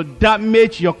things will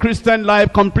damage your Christian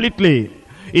life completely.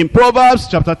 In Proverbs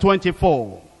chapter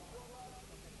 24.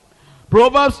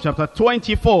 Proverbs chapter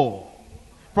 24.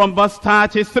 From verse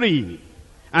 33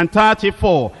 and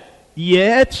 34.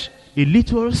 Yet a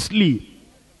little sleep,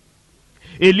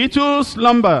 a little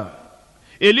slumber,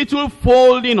 a little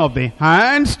folding of the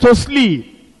hands to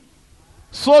sleep,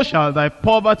 so shall thy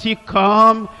poverty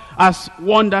come as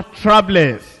one that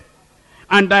troubleth,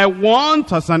 and thy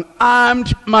want as an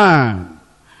armed man.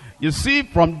 You see,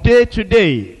 from day to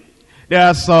day, there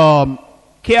are some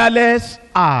careless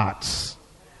acts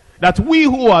that we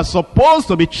who are supposed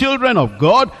to be children of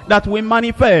God, that we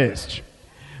manifest.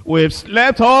 We've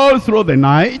slept all through the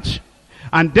night,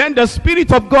 and then the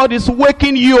Spirit of God is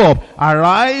waking you up.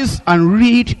 Arise and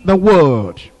read the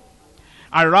word.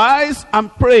 Arise and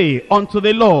pray unto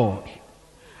the Lord.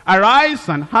 Arise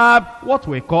and have what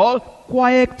we call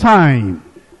quiet time.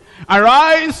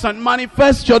 Arise and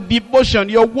manifest your devotion,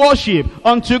 your worship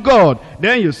unto God.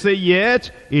 Then you say, yet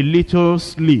a little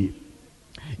sleep,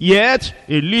 yet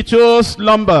a little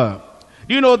slumber.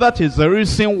 Do you know that is the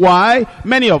reason why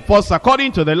many of us,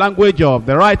 according to the language of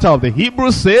the writer of the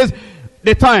Hebrews, says,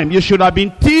 the time you should have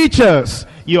been teachers.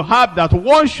 You have that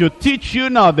one should teach you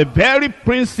now the very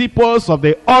principles of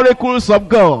the oracles of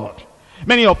God.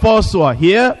 Many of us who are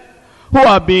here, who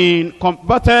have been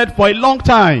converted for a long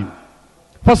time,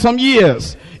 for some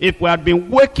years, if we had been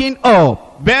waking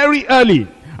up very early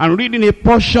and reading a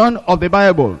portion of the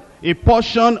Bible, a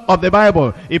portion of the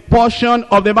Bible, a portion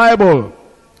of the Bible,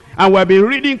 and we have been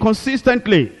reading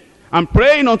consistently, and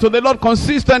praying unto the Lord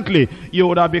consistently, you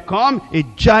would have become a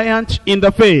giant in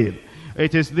the faith.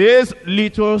 It is this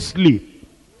little sleep,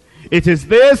 it is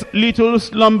this little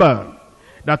slumber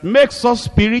that makes us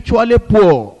spiritually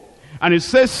poor. And it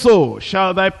says, so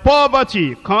shall thy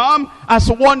poverty come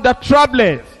as one that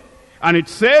troubleth. And it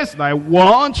says, thy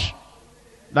want,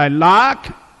 thy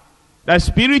lack, thy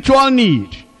spiritual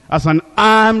need as an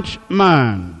armed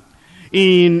man.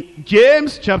 In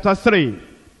James chapter 3,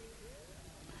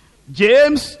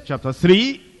 James chapter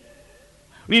 3,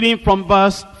 reading from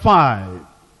verse 5.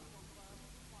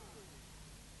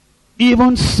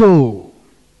 Even so,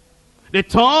 the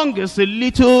tongue is a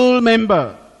little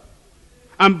member,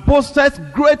 and boasteth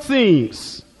great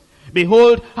things.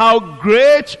 Behold, how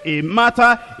great a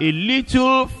matter a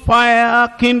little fire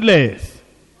kindleth.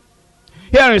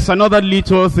 Here is another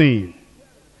little thing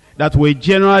that we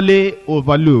generally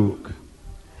overlook.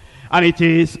 And it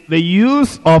is the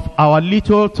use of our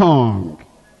little tongue.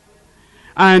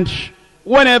 And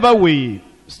whenever we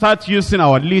start using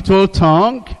our little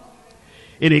tongue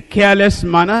in a careless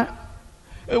manner,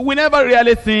 we never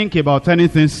really think about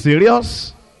anything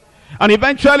serious. And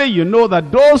eventually you know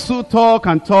that those who talk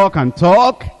and talk and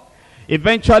talk,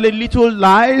 eventually little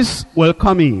lies will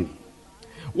come in.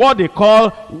 What they call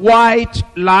white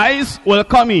lies will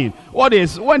come in. What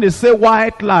is, when they say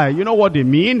white lie, you know what they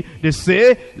mean? They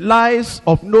say lies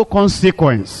of no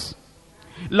consequence.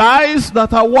 Lies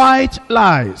that are white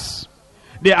lies.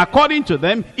 They are, according to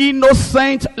them,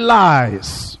 innocent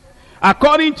lies.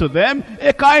 according to them,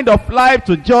 a kind of life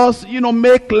to just,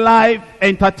 make life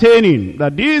entertaining.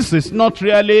 That this is not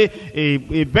really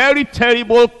a very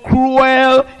terrible,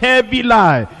 cruel, heavy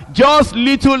life. Just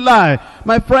little life.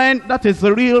 My friend, that is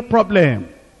the real problem.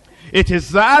 It is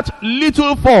that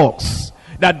little fox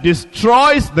that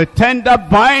destroys the tender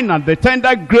vine and the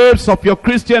tender grapes of your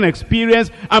Christian experience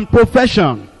and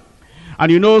profession.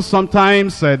 And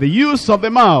sometimes the use of the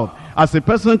mouth, as a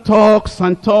person talks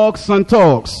and talks and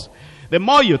talks, the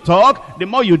more you talk, the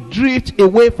more you drift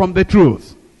away from the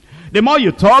truth. The more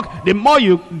you talk, the more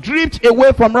you drift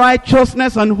away from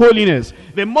righteousness and holiness.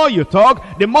 The more you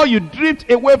talk, the more you drift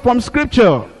away from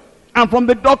Scripture and from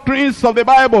the doctrines of the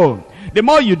Bible. The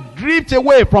more you drift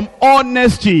away from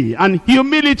honesty and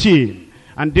humility.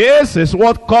 And this is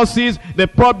what causes the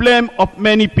problem of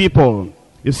many people.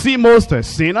 You see, most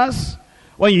sinners,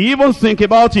 when you even think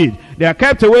about it, they are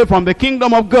kept away from the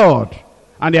kingdom of God.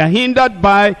 And they are hindered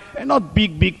by not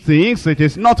big things. It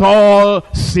is not all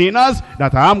sinners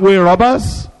that are Amway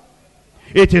robbers.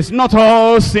 It is not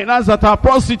all sinners that are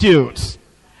prostitutes.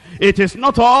 It is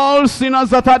not all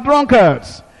sinners that are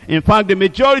drunkards. In fact, the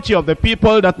majority of the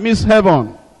people that miss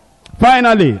heaven,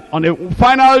 finally, on the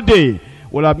final day,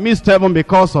 will have missed heaven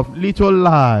because of little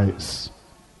lies,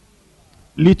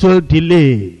 little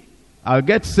delay. I'll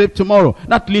get saved tomorrow.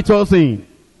 That little thing.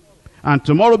 And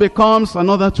tomorrow becomes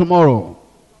another tomorrow.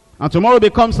 And tomorrow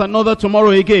becomes another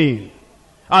tomorrow again.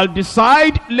 I'll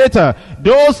decide later.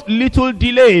 Those little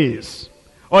delays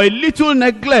or a little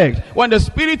neglect, when the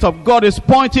Spirit of God is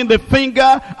pointing the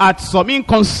finger at some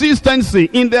inconsistency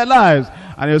in their lives,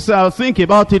 and you say, I'll think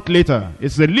about it later.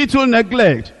 It's a little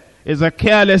neglect. It's a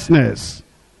carelessness.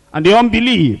 And the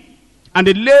unbelief. And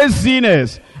the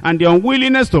laziness. And the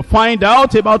unwillingness to find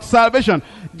out about salvation.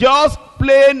 Just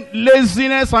plain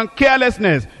laziness and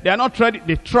carelessness. They are not ready.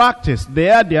 The tract is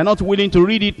there. They are not willing to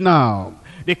read it now.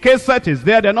 The cassette is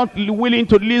there. They are not willing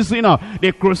to listen now.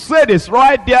 The crusade is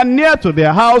right there near to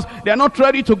their house. They are not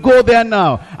ready to go there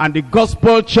now. And the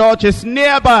gospel church is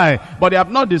nearby. But they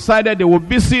have not decided they will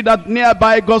visit that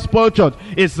nearby gospel church.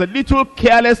 It's the little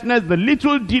carelessness, the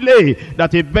little delay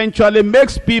that eventually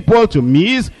makes people to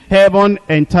miss heaven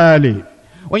entirely.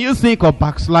 When you think of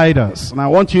backsliders, and I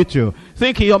want you to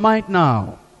think in your mind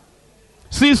now,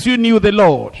 since you knew the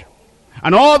Lord,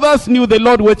 and others knew the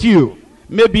Lord with you,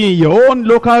 maybe in your own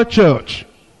local church,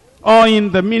 or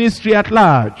in the ministry at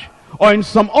large, or in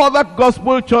some other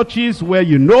gospel churches where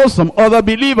you know some other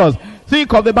believers,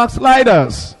 think of the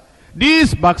backsliders.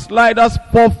 These backsliders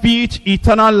forfeit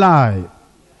eternal life,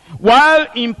 while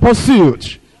in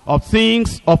pursuit of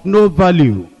things of no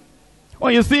value.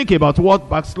 When you think about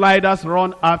what backsliders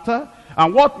run after,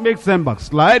 and what makes them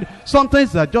backslide,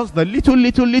 sometimes they're just the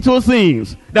little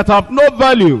things that have no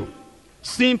value.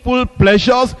 Sinful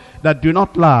pleasures that do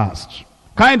not last.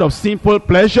 Kind of sinful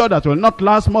pleasure that will not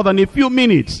last more than a few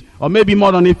minutes, or maybe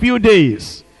more than a few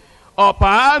days. Or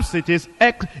perhaps it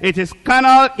is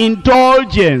carnal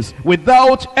indulgence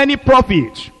without any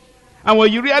profit. And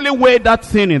when you really weigh that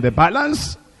thing in the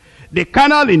balance, the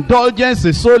carnal indulgence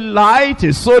is so light,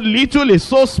 is so little, is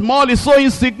so small, is so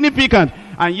insignificant.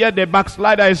 And yet the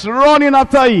backslider is running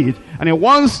after it. And he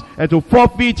wants to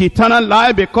forfeit eternal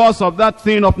life because of that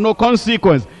thing of no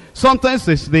consequence. Sometimes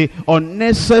it's the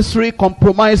unnecessary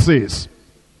compromises.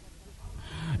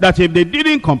 That if they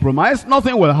didn't compromise,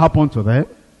 nothing will happen to them.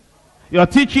 You're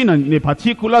teaching in a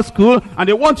particular school, and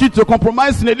they want you to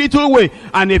compromise in a little way.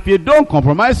 And if you don't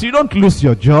compromise, you don't lose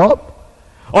your job.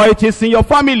 Or it is in your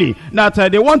family that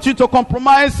they want you to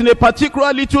compromise in a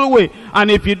particular little way.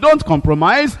 And if you don't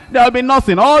compromise, there will be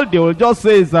nothing. All they will just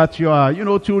say is that you are,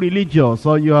 too religious.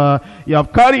 Or you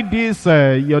have carried this,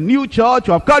 your new church,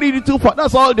 you have carried it too far.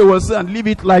 That's all they will say, and leave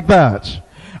it like that.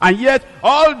 And yet,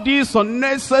 all these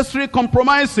unnecessary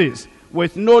compromises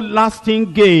with no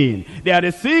lasting gain, they are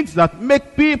the things that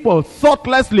make people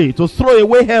thoughtlessly to throw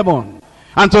away heaven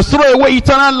and to throw away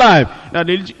eternal life. That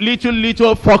the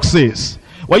little foxes.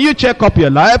 When you check up your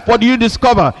life, what do you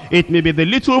discover? It may be the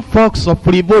little fox of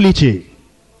frivolity.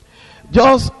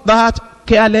 Just that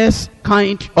careless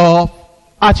kind of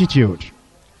attitude.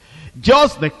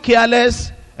 Just the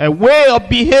careless way of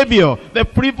behavior, the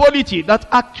frivolity that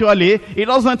actually, it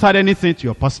doesn't add anything to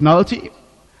your personality.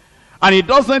 And it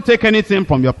doesn't take anything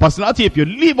from your personality if you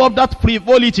leave up that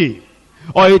frivolity.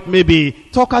 Or it may be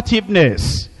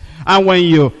talkativeness. And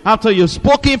when after you've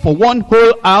spoken for 1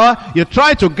 whole hour, you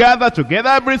try to gather together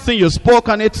everything you spoke,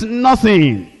 and it's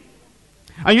nothing.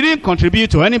 And you didn't contribute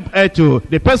to to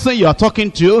the person you are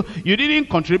talking to. You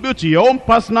didn't contribute to your own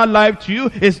personal life to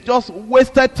you. It's just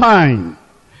wasted time.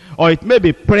 Or it may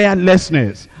be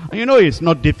prayerlessness. And it's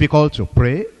not difficult to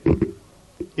pray.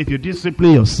 if you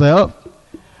discipline yourself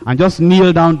and just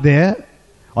kneel down there,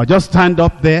 or just stand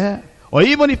up there, or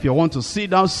even if you want to sit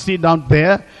down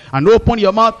there and open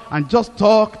your mouth and just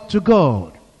talk to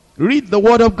God. Read the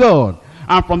word of God.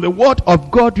 And from the word of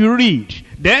God you read,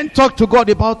 then talk to God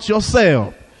about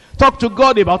yourself. Talk to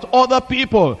God about other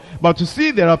people. But you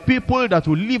see, there are people that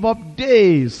will live up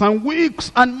days and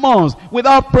weeks and months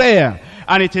without prayer.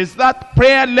 And it is that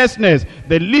prayerlessness,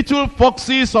 the little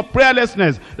foxes of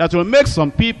prayerlessness, that will make some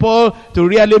people to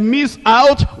really miss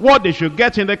out what they should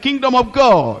get in the kingdom of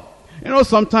God. You know,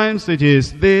 sometimes it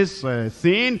is this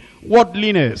thing,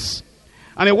 worldliness.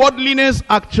 And the worldliness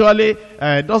actually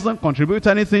doesn't contribute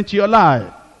anything to your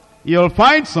life. You'll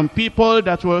find some people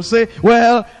that will say,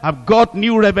 well, I've got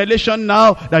new revelation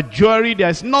now that jewelry,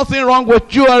 there's nothing wrong with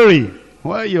jewelry.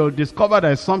 Well, you'll discover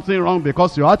there's something wrong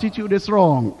because your attitude is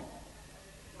wrong.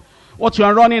 What you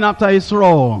are running after is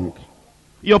wrong.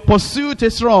 Your pursuit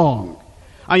is wrong.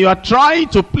 And you are trying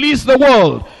to please the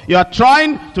world. You are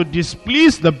trying to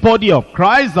displease the body of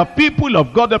Christ, the people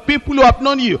of God, the people who have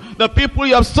known you, the people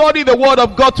you have studied the word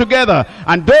of God together,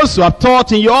 and those who have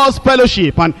taught in your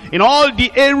fellowship, and in all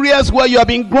the areas where you have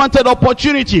been granted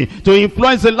opportunity to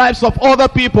influence the lives of other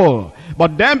people.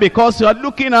 But then, because you are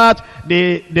looking at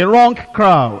the wrong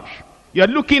crowd, you are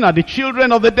looking at the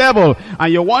children of the devil,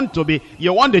 and you want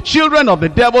the children of the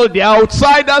devil, the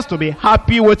outsiders, to be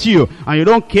happy with you. And you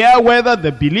don't care whether the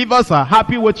believers are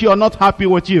happy with you or not happy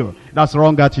with you. That's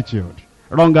wrong attitude.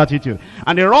 Wrong attitude.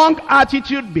 And the wrong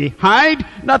attitude behind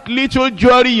that little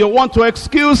jewelry you want to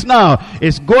excuse now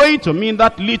is going to mean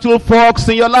that little fox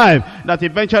in your life that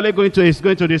eventually is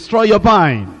going to destroy your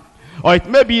vine. Or it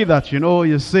may be that,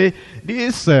 you say,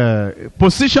 this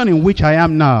position in which I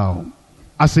am now,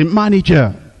 as a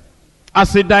manager,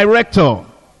 as a director,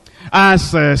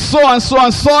 as so and so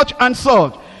and such and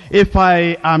such, if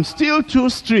I am still too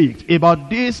strict about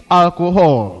this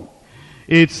alcohol,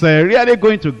 it's really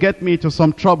going to get me into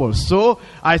some trouble. So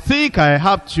I think I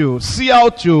have to see how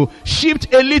to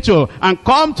shift a little and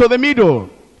come to the middle.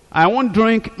 I won't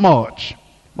drink much,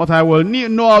 but I will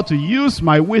know how to use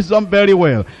my wisdom very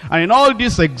well. And in all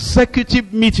these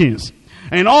executive meetings,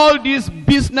 in all these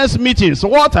business meetings,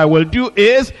 what I will do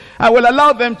is, I will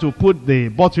allow them to put the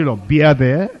bottle of beer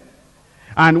there.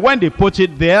 And when they put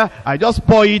it there, I just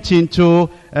pour it into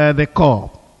the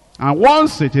cup. And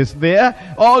once it is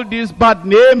there, all these bad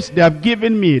names they have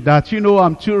given me, that,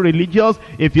 I'm too religious.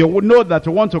 If you know that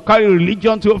you want to carry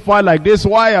religion too far like this,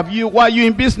 why are you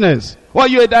in business? Why are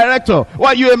you a director?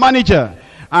 Why are you a manager?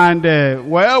 And,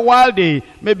 while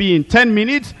maybe in 10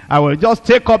 minutes, I will just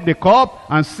take up the cup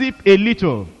and sip a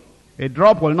little. A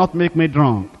drop will not make me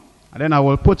drunk. And then I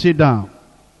will put it down.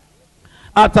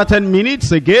 After 10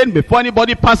 minutes again, before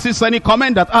anybody passes any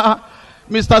comment that,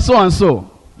 Mr. So-and-so,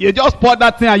 you just pour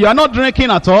that thing and you are not drinking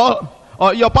at all.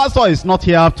 Or your pastor is not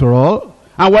here after all.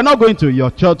 And we're not going to your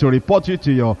church to report you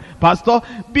to your pastor.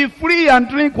 Be free and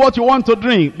drink what you want to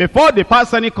drink. Before they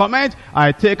pass any comment,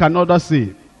 I take another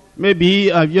sip. Maybe,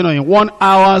 in 1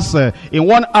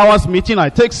 hour's meeting, I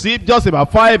take sip just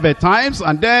about 5 times,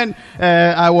 and then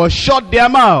I will shut their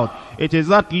mouth. It is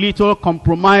that little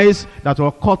compromise that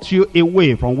will cut you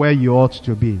away from where you ought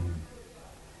to be.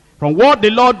 From what the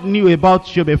Lord knew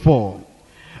about you before.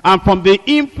 And from the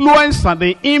influence and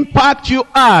the impact you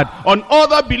had on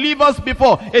other believers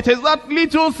before. It is that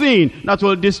little thing that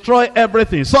will destroy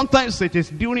everything. Sometimes it is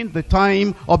during the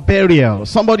time of burial.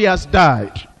 Somebody has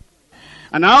died.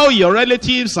 And now your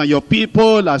relatives and your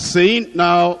people are saying,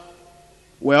 now,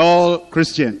 we're all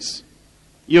Christians.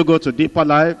 You go to Deeper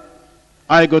Life,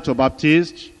 I go to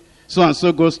Baptist,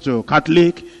 so-and-so goes to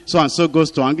Catholic, so-and-so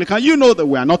goes to Anglican. You know that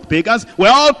we are not pagans, we're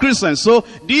all Christians. So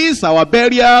this, our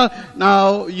burial,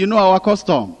 now, you know our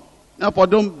custom. Therefore,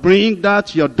 don't bring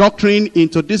that, your doctrine,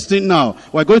 into this thing now.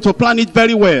 We're going to plan it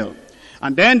very well.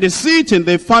 And then they sit in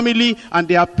the family and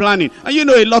they are planning. And you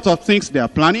know a lot of things they are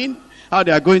planning. How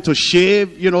they are going to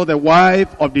shave, the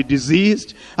wife of the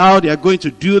deceased. How they are going to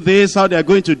do this, how they are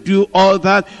going to do all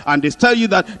that. And they tell you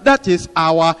that that is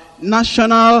our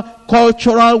national,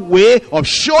 cultural way of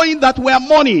showing that we are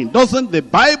mourning. Doesn't the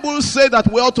Bible say that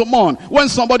we ought to mourn when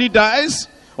somebody dies?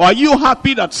 Or are you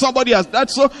happy that somebody has died?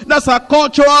 So that's our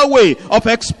cultural way of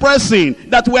expressing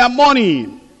that we are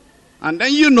mourning. And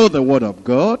then you know the word of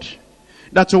God,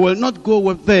 that you will not go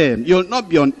with them. You will not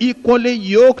be unequally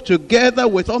yoked together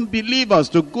with unbelievers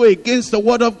to go against the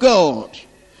word of God.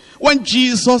 When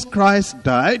Jesus Christ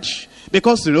died,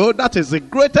 because that is the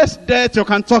greatest death you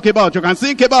can talk about, you can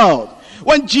think about.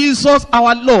 When Jesus,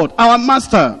 our Lord, our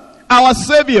Master, our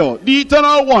Savior, the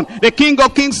Eternal One, the King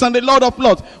of Kings and the Lord of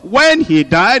Lords, when he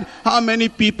died, how many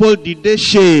people did they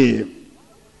shave?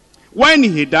 When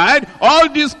he died, all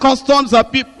these customs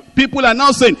that people are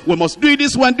now saying, we must do it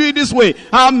this way and do it this way.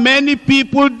 How many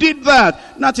people did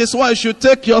that? That is why you should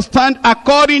take your stand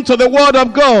according to the word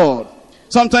of God.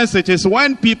 Sometimes it is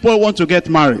when people want to get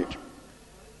married.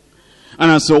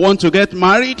 And as you want to get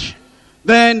married,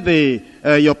 then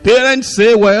your parents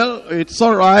say, well, it's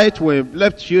all right, we've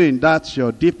left you in that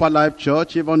your Deeper Life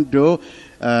church, even though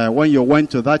when you went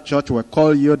to that church, we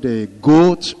call you the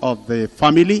goat of the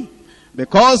family,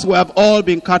 because we have all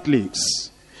been Catholics.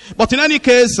 But in any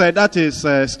case, that is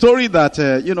a story that,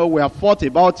 we have fought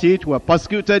about it, we have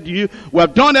persecuted you, we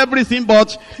have done everything,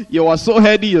 but you were so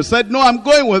heady, you said, no, I'm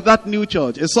going with that new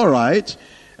church. It's all right.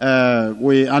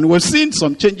 We've seen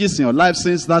some changes in your life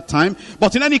since that time.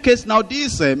 But in any case, now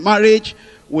this marriage,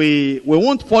 we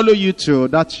won't follow you to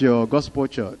that your gospel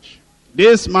church.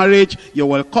 This marriage, you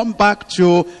will come back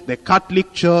to the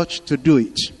Catholic church to do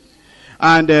it.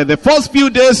 And the first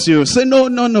few days you say, no,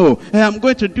 I'm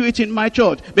going to do it in my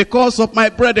church because of my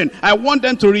brethren. I want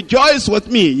them to rejoice with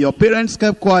me. Your parents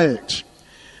kept quiet.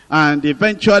 And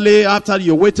eventually, after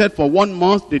you waited for 1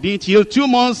 month, they didn't heal. 2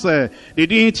 months, they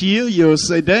didn't heal.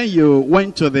 Then you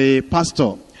went to the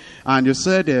pastor. And you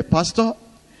said, Pastor,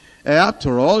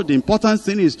 after all, the important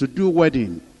thing is to do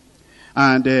wedding.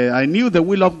 And I knew the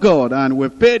will of God, and we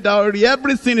paid dowry,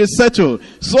 everything is settled.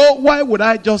 So why would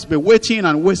I just be waiting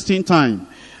and wasting time?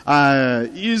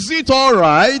 Is it all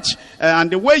right?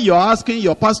 And the way you're asking,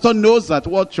 your pastor knows that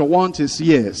what you want is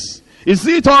yes. Is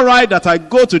it all right that I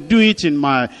go to do it in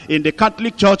the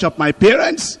Catholic church of my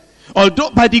parents? Although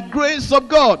by the grace of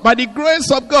God,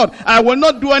 I will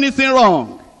not do anything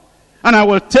wrong. And I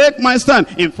will take my stand.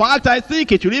 In fact, I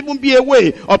think it will even be a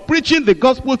way of preaching the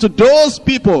gospel to those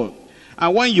people.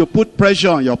 And when you put pressure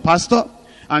on your pastor,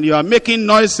 and you are making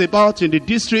noise about in the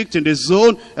district, in the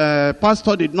zone,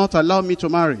 pastor did not allow me to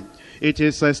marry. It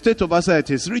is a state overseer, it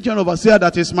is region overseer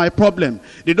that is my problem.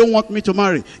 They don't want me to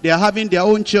marry. They are having their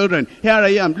own children. Here I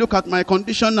am, look at my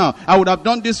condition now. I would have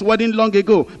done this wedding long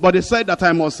ago, but they said that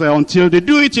I must, until they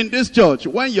do it in this church.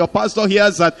 When your pastor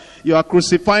hears that you are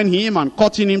crucifying him and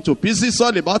cutting him to pieces,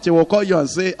 all about it will call you and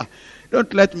say,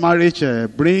 don't let marriage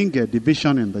bring a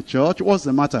division in the church. What's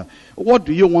the matter? What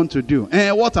do you want to do?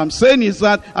 What I'm saying is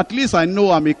that at least I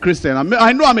know I'm a Christian.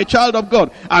 I know I'm a child of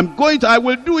God. I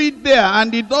will do it there,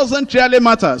 and it doesn't really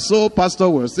matter. So pastor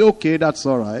will say, okay, that's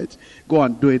all right. Go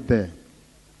and do it there.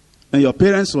 And your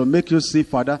parents will make you see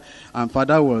father, and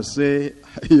father will say,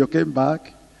 you came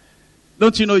back?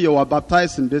 Don't you know you were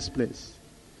baptized in this place?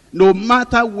 No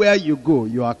matter where you go,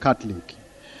 you are Catholic.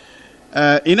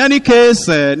 In any case,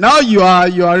 now you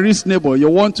are reasonable. You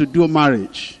want to do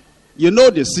marriage. You know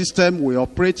the system we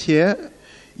operate here.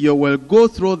 You will go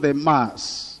through the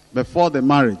mass before the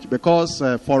marriage. Because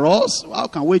for us, how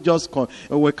can we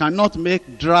we cannot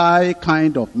make dry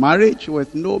kind of marriage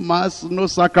with no mass, no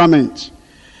sacrament.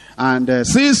 And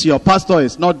since your pastor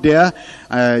is not there,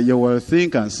 you will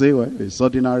think and say, well, it's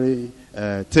ordinary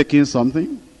taking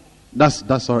something.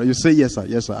 That's all right. You say, yes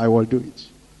sir, I will do it.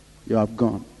 You have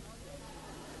gone.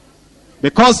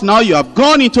 Because now you have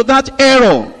gone into that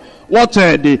error. What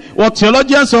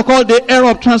theologians will call the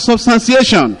error of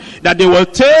transubstantiation. That they will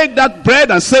take that bread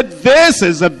and say, this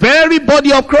is the very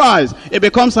body of Christ. It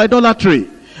becomes idolatry.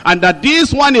 And that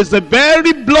this one is the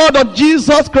very blood of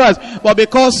Jesus Christ. But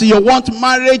because you want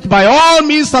marriage by all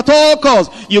means at all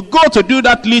costs, you go to do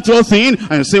that little thing.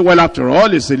 And you say, well, after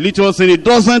all, it's a little thing. It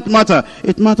doesn't matter.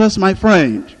 It matters, my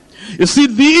friend. You see,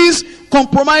 these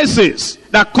compromises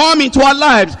that come into our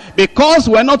lives because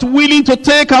we're not willing to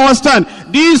take our stand,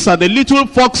 these are the little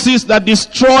foxes that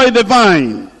destroy the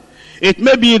vine. It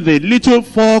may be the little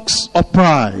fox of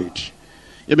pride.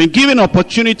 You've been given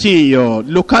opportunity in your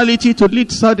locality to lead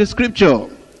the scripture.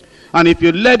 And if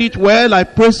you led it well, I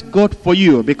praise God for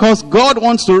you. Because God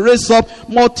wants to raise up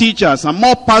more teachers and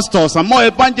more pastors and more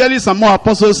evangelists and more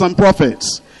apostles and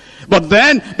prophets. But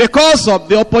then, because of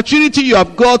the opportunity you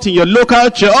have got in your local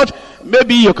church,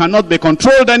 maybe you cannot be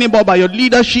controlled anymore by your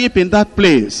leadership in that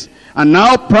place. And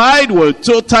now pride will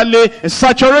totally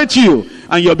saturate you.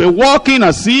 And you'll be walking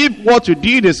as if what you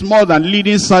did is more than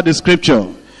leading the scripture.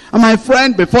 And my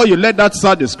friend, before you let that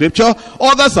the scripture,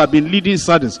 others have been leading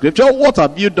the scripture. What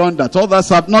have you done that others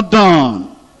have not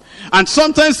done? And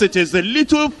sometimes it is the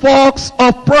little fox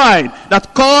of pride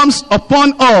that comes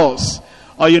upon us.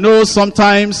 Or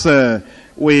sometimes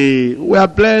we are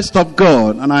blessed of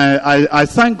God. And I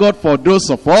thank God for those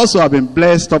of us who have been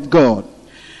blessed of God.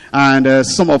 And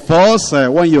some of us,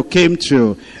 when you came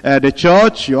to the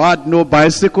church, you had no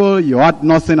bicycle, you had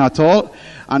nothing at all.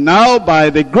 And now, by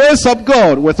the grace of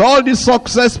God, with all the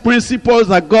success principles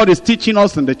that God is teaching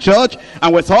us in the church,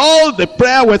 and with all the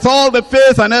prayer, with all the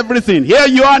faith and everything, here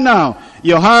you are now.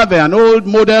 You have an old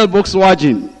model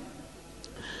Volkswagen.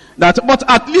 But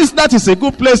at least that is a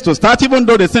good place to start, even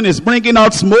though the thing is bringing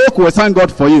out smoke. We thank God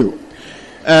for you.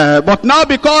 But now,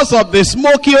 because of the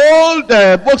smoky old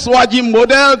Volkswagen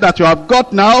model that you have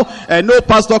got now, no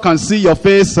pastor can see your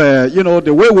face,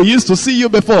 the way we used to see you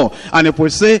before. And if we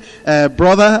say,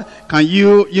 brother, can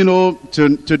you,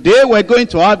 today we're going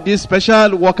to have this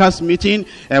special workers meeting,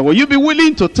 will you be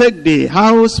willing to take the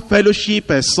house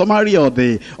fellowship summary or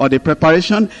the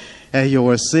preparation? You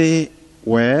will say,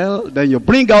 well, then you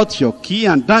bring out your key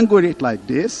and dangle it like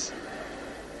this.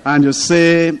 And you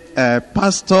say,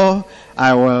 Pastor,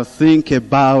 I will think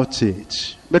about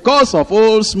it. Because of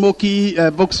old smoky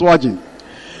Volkswagen.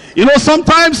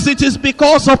 Sometimes it is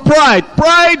because of pride.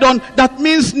 Pride that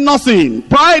means nothing.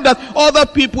 Pride that other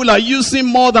people are using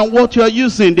more than what you are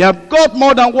using. They have got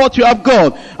more than what you have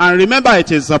got. And remember,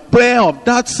 it is a prayer of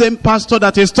that same pastor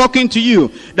that is talking to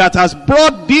you that has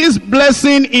brought this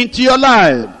blessing into your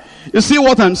life. You see,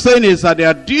 what I'm saying is that there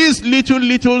are these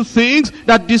little things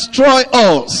that destroy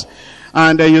us.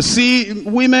 And you see,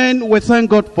 women, we thank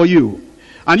God for you.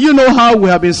 And you know how we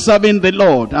have been serving the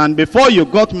Lord. And before you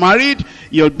got married,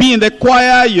 you'll be in the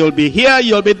choir, you'll be here,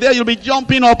 you'll be there, you'll be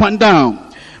jumping up and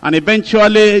down. And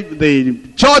eventually, the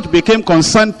church became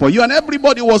concerned for you. And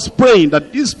everybody was praying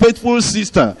that this faithful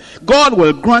sister, God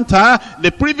will grant her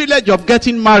the privilege of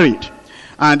getting married.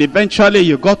 And eventually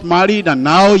you got married, and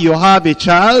now you have a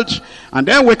child, and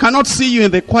then we cannot see you in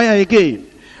the choir again.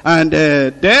 And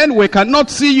then we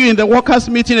cannot see you in the workers'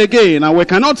 meeting again, and we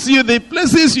cannot see you the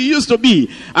places you used to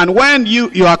be. And when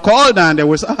you are called, and they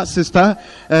will say, sister,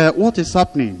 what is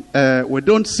happening? We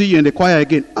don't see you in the choir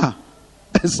again.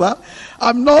 Sir,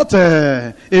 I'm not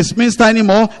a spinster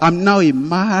anymore. I'm now a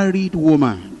married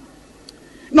woman.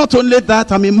 Not only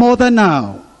that, I'm a mother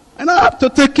now. And I have to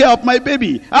take care of my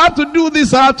baby. I have to do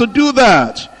this, I have to do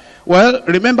that. Well,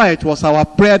 remember, it was our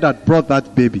prayer that brought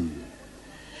that baby.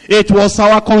 It was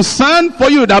our concern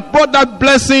for you that brought that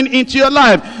blessing into your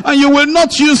life. And you will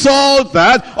not use all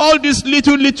these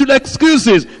little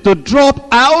excuses to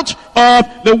drop out of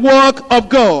the work of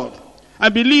God. I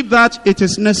believe that it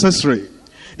is necessary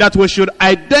that we should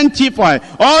identify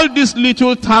all these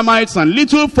little termites and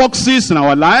little foxes in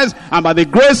our lives, and by the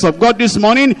grace of God this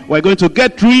morning, we're going to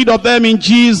get rid of them in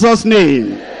Jesus'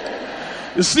 name.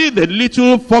 You see, the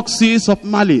little foxes of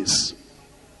malice.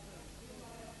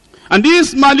 And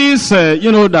these malice,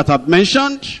 that I've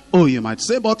mentioned, you might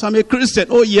say, but I'm a Christian.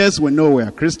 Oh, yes, we know we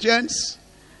are Christians.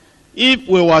 If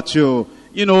we were to,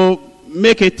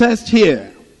 make a test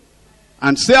here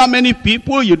and say how many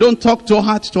people you don't talk to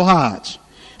heart,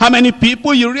 how many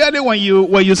people you really, when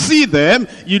you see them,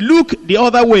 you look the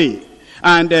other way.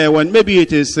 And when maybe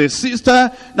it is a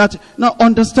sister that not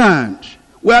understand.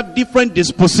 We have different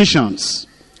dispositions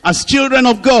as children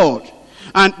of God.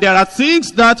 And there are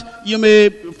things that you may,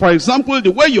 for example,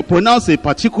 the way you pronounce a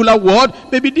particular word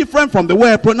may be different from the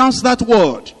way I pronounce that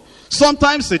word.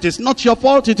 Sometimes it is not your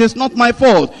fault, it is not my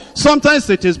fault. Sometimes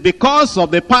it is because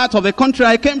of the part of the country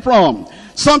I came from.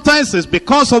 Sometimes it's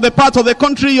because of the part of the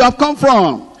country you have come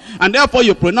from. And therefore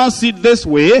you pronounce it this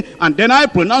way, and then I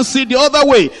pronounce it the other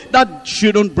way. That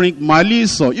shouldn't bring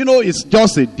malice, or, it's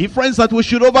just a difference that we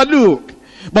should overlook.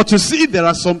 But you see, there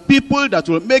are some people that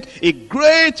will make a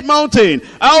great mountain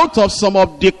out of some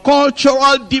of the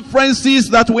cultural differences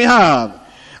that we have.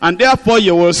 And therefore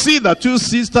you will see the two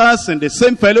sisters in the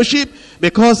same fellowship,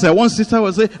 because one sister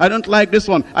will say, I don't like this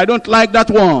one, I don't like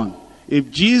that one. If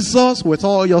Jesus, with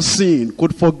all your sin,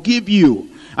 could forgive you,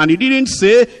 and he didn't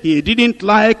say he didn't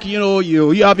like,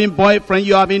 you having boyfriend,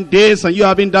 you having this, and you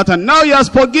having that, and now he has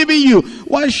forgiven you,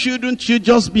 why shouldn't you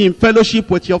just be in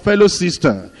fellowship with your fellow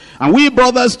sister? And we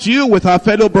brothers too, with our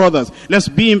fellow brothers, let's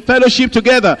be in fellowship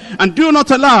together, and do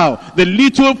not allow the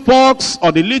little fox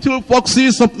or the little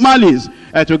foxes of malice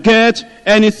to get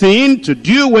anything to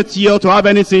do with you, to have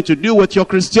anything to do with your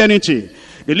Christianity.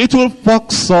 The little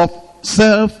fox of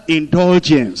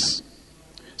self-indulgence.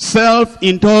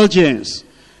 Self-indulgence.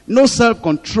 No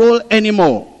self-control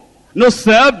anymore. No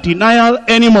self-denial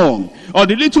anymore. Or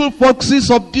the little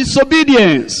foxes of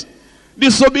disobedience.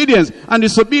 Disobedience. And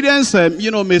disobedience,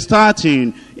 may start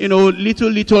in,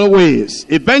 little ways.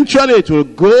 Eventually it will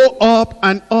go up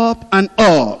and up and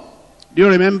up. Do you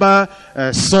remember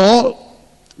Saul,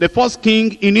 the first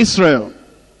king in Israel?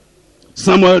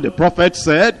 Samuel the prophet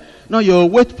said, no, you'll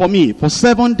wait for me for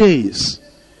 7 days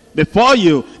before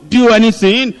you do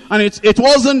anything, and it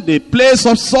wasn't the place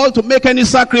of Saul to make any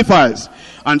sacrifice.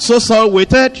 And so Saul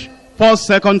waited, first,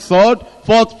 second, third,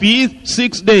 fourth, fifth,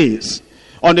 6 days.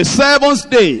 On the 7th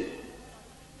day,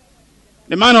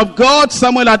 the man of God,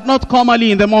 Samuel, had not come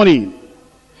early in the morning.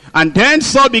 And then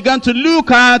Saul began to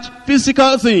look at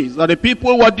physical things that the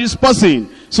people were dispersing.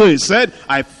 So he said,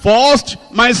 I forced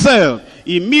myself.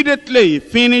 Immediately he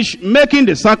finished making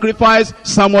the sacrifice,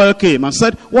 Samuel came and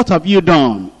said, what have you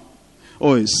done?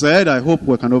 Oh, he said, I hope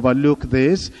we can overlook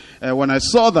this. When I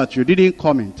saw that you didn't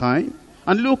come in time,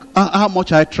 and look how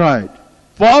much I tried.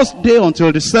 First day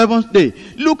until the 7th day.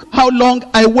 Look how long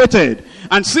I waited.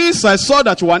 And since I saw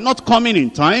that you were not coming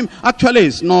in time, actually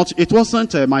it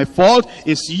wasn't my fault.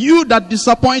 It's you that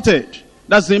disappointed.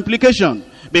 That's the implication.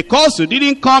 Because you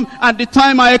didn't come at the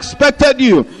time I expected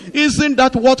you. Isn't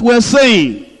that what we're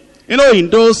saying? You know, in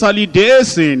those early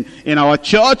days in our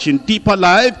church, in deeper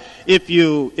life, if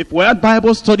we had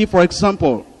Bible study, for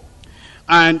example,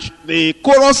 and the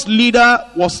chorus leader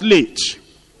was late,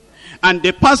 and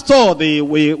the pastor,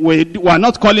 we were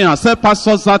not calling ourselves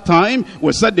pastors that time,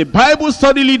 we said the Bible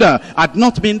study leader had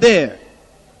not been there.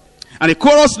 And the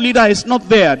chorus leader is not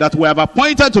there, that we have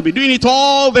appointed to be doing it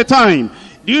all the time.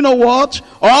 Do you know what?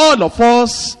 All of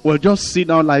us will just sit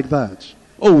down like that.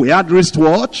 Oh, we had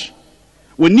wristwatch.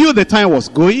 We knew the time was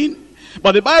going.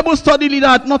 But the Bible study leader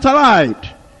had not arrived.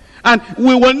 And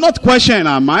we will not question in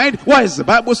our mind, why is the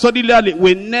Bible study leader?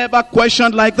 We never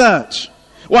questioned like that.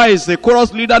 Why is the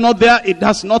chorus leader not there?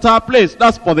 That's not our place.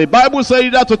 That's for the Bible study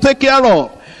leader to take care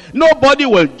of. Nobody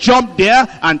will jump there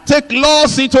and take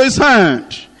laws into his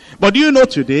hand. But do you know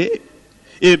today,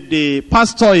 if the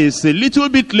pastor is a little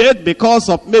bit late because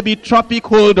of maybe traffic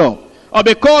hold-up, or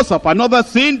because of another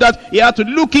thing that he had to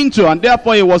look into, and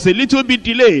therefore he was a little bit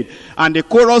delayed, and the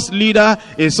chorus leader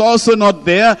is also not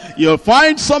there, you'll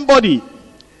find somebody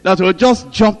that will just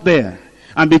jump there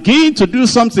and begin to do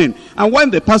something. And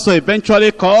when the pastor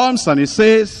eventually comes and he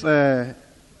says,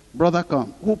 brother,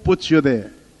 come, who put you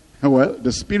there? Well,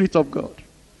 the Spirit of God.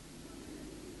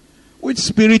 Which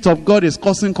Spirit of God is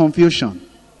causing confusion?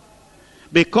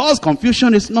 Because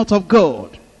confusion is not of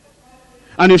God.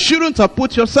 And you shouldn't have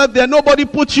put yourself there. Nobody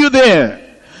put you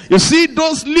there. You see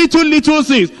those little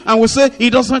things, and we say,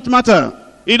 it doesn't matter.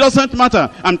 It doesn't matter.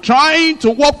 I'm trying to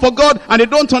work for God, and they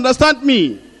don't understand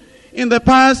me. In the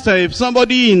past, if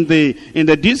somebody in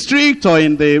the district or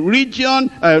in the region,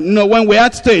 when we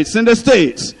had states, in the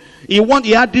states,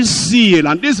 he had this zeal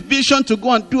and this vision to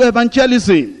go and do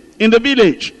evangelism in the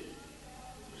village.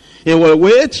 He will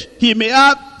wait. He may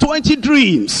have 20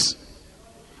 dreams.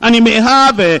 And he may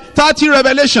have 30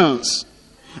 revelations.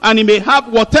 And he may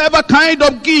have whatever kind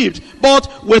of gift.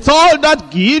 But with all that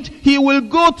gift, he will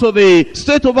go to the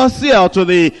state overseer, to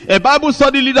the Bible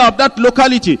study leader of that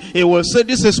locality. He will say,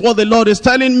 this is what the Lord is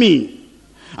telling me.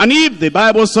 And if the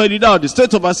Bible study leader or the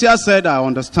state overseer said, I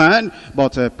understand,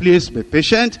 but please be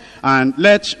patient and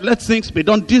let things be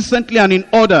done decently and in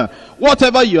order.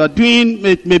 Whatever you are doing,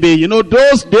 it may be,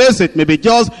 those days, it may be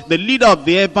just the leader of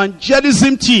the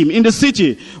evangelism team in the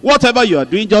city. Whatever you are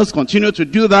doing, just continue to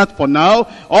do that for now.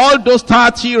 All those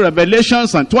 30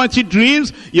 revelations and 20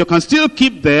 dreams, you can still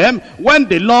keep them. When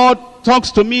the Lord talks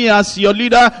to me as your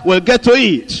leader, we'll get to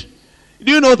it.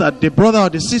 Do you know that the brother or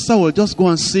the sister will just go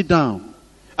and sit down?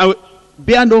 And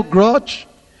bear no grudge.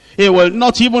 He will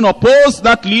not even oppose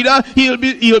that leader. He'll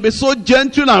be so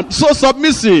gentle and so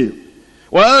submissive.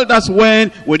 Well, that's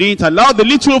when we didn't allow the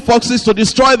little foxes to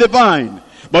destroy the vine.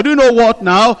 But you know what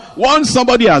now? Once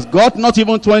somebody has got not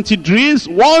even 20 dreams,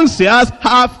 once he has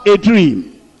half a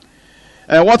dream.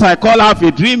 What I call half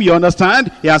a dream, you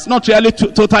understand? He has not really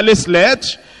totally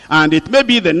slept. And it may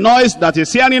be the noise that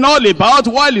he's hearing all about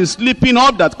while he's sleeping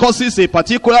up that causes a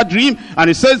particular dream. And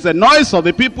he says the noise of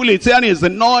the people he's hearing is the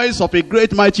noise of a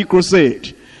great mighty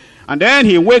crusade. And then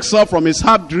he wakes up from his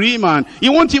half dream and he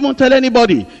won't even tell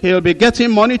anybody. He'll be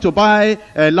getting money to buy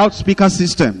a loudspeaker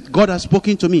system. God has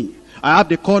spoken to me. I have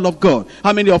the call of God.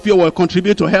 How many of you will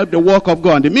contribute to help the work of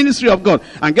God, the ministry of God,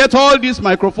 and get all this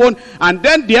microphone? And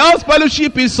then the house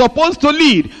fellowship is supposed to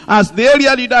lead. As the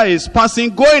area leader is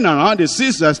passing, going around, he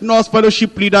sees there's no house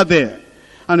fellowship leader there.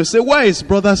 And you say, where is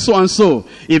brother so-and-so?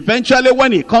 Eventually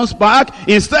when he comes back,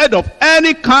 instead of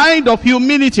any kind of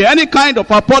humility, any kind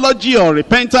of apology or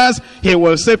repentance, he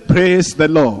will say, praise the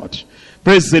Lord.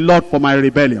 Praise the Lord for my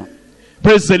rebellion.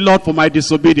 Praise the Lord for my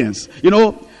disobedience.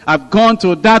 I've gone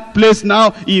to that place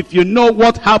now. If you know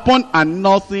what happened, and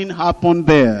nothing happened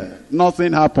there.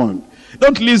 Nothing happened.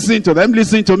 Don't listen to them,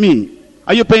 listen to me.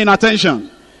 Are you paying attention?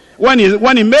 when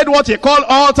he made what he called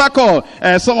altar call,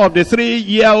 some of the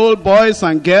 3-year-old boys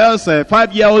and girls,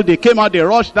 5-year-old, they came out, they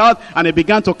rushed out, and he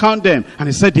began to count them. And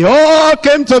he said, they all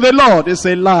came to the Lord. It's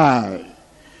a lie.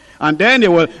 And then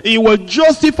he will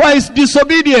justify his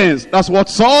disobedience. That's what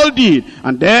Saul did.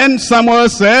 And then Samuel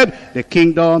said, the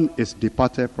kingdom is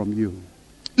departed from you.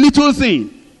 Little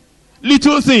thing.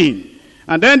 Little thing.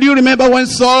 And then do you remember when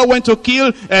Saul went to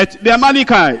kill the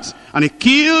Amalekites? And he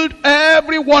killed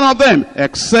every one of them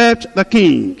except the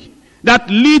king. That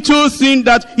little sin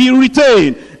that he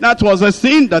retained, that was a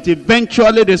sin that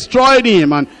eventually destroyed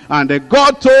him. And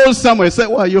God told Samuel, he said,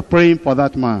 why are you praying for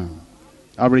that man?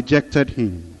 I rejected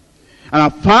him. And I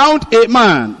found a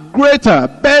man greater,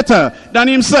 better than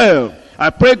himself. I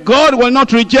pray God will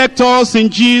not reject us in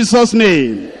Jesus'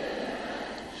 name.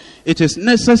 It is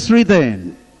necessary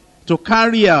then to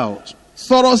carry out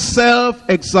thorough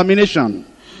self-examination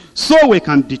so we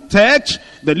can detect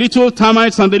the little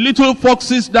termites and the little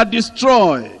foxes that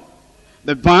destroy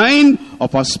the vine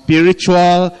of our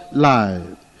spiritual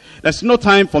life. There's no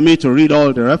time for me to read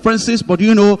all the references, but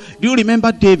do you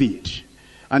remember David?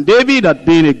 And David had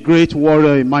been a great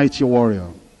warrior, a mighty warrior.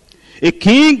 A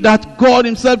king that God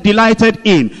himself delighted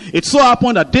in. It so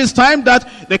happened at this time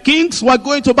that the kings were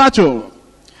going to battle.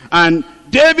 And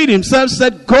David himself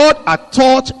said, God had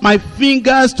taught my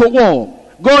fingers to war.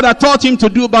 God had taught him to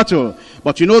do battle.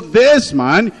 But this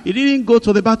man, he didn't go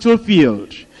to the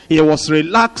battlefield. He was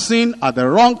relaxing at the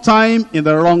wrong time in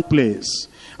the wrong place.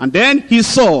 And then he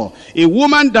saw a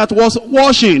woman that was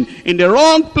washing in the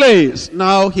wrong place.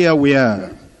 Now here we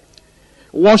are.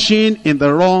 Washing in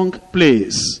the wrong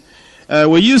place.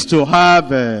 We used to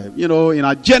have, in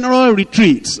our general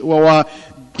retreats, we were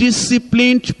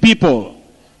disciplined people.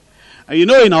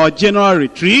 In our general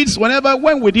retreats,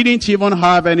 when we didn't even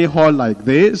have any hall like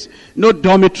this, no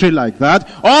dormitory like that,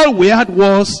 all we had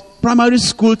was primary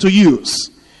school to use.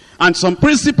 And some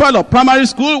principal of primary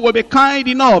school will be kind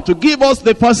enough to give us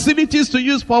the facilities to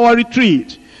use for our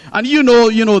retreat. And you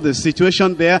know the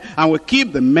situation there, and we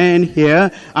keep the men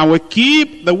here, and we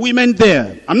keep the women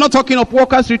there. I'm not talking of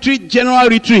workers' retreat, general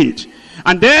retreat.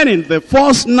 And then in the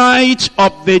first night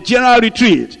of the general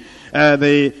retreat,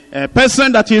 the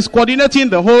person that is coordinating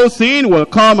the whole thing will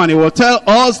come and he will tell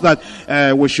us that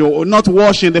we should not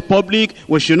wash in the public,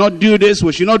 we should not do this,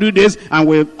 we should not do this, and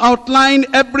we'll outline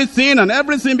everything, and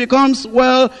everything becomes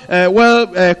well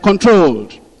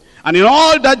controlled. And in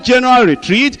all that general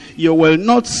retreat, you will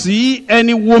not see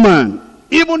any woman.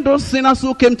 Even those sinners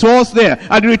who came to us there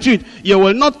at the retreat, you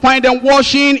will not find them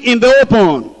washing in the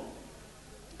open.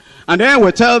 And then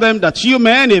we tell them that you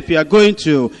men, if you are going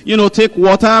to, take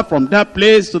water from that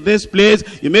place to this place,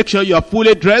 you make sure you are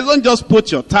fully dressed. Don't just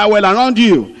put your towel around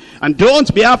you. And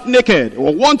don't be half naked.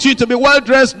 We want you to be well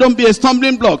dressed. Don't be a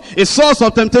stumbling block, a source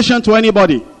of temptation to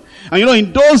anybody. And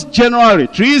in those general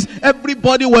retreats,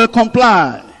 everybody will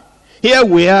comply. Here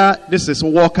we are, this is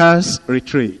workers'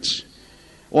 retreat.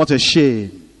 What a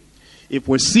shame. If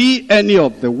we see any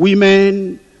of the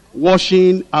women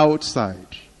washing outside,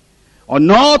 or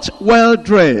not well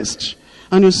dressed,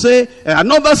 and you say,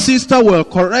 another sister will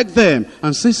correct them,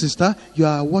 and say, sister, you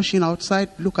are washing outside,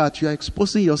 look at you, are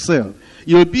exposing yourself.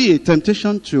 You'll be a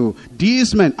temptation to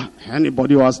these men.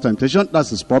 Anybody who has temptation, that's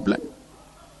his problem.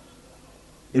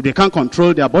 If they can't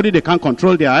control their body, they can't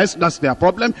control their eyes, that's their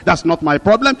problem. That's not my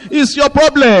problem. It's your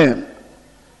problem.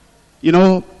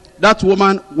 That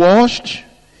woman washed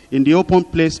in the open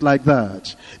place like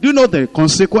that. Do you know the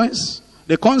consequence?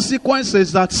 The consequence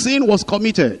is that sin was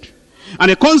committed. And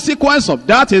the consequence of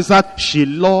that is that she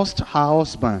lost her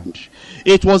husband.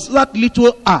 It was that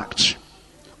little act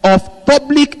of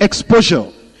public exposure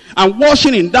and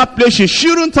washing in that place she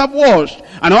shouldn't have washed.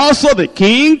 And also the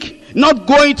king not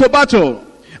going to battle.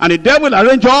 And the devil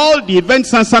arranged all the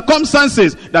events and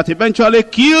circumstances that eventually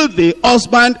killed the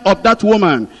husband of that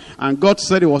woman. And God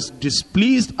said he was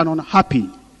displeased and unhappy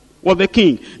with the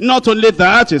king. Not only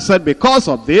that, he said because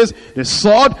of this, the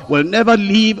sword will never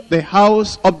leave the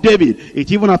house of David.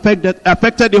 It even affected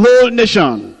the whole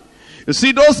nation. You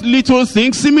see, those little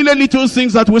things, similar little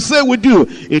things that we say we do,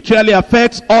 it really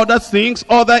affects other things,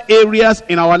 other areas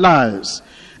in our lives.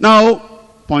 Now,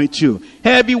 point 2.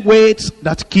 Heavy weights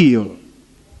that kill.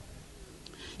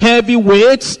 Heavy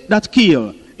weights that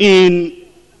kill. In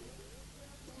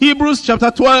Hebrews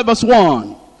chapter 12 verse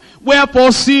 1.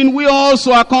 Wherefore, seeing we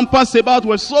also are compassed about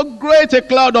with so great a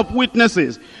cloud of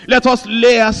witnesses, let us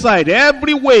lay aside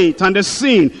every weight and the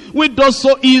sin which does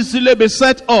so easily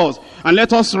beset us, and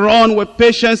let us run with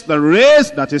patience the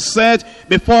race that is set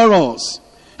before us.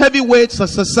 Heavy weights,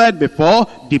 as I said before,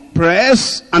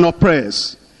 depress and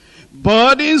oppress.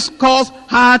 Burdens cause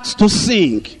hearts to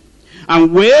sink.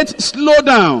 And weight slow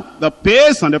down the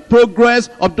pace and the progress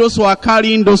of those who are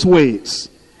carrying those weights.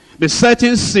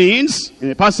 Besetting sins, in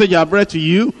the passage I've read to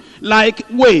you, like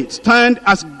weights, stand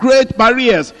as great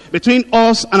barriers between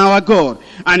us and our God,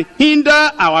 and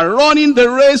hinder our running the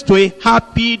race to a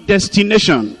happy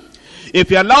destination.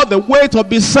 If you allow the weight of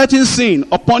besetting sin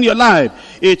upon your life,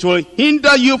 it will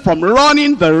hinder you from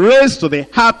running the race to the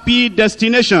happy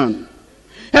destination.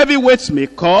 Heavy weights may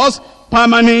cause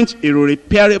permanent,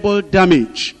 irreparable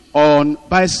damage on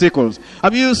bicycles.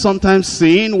 Have you sometimes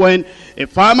seen when a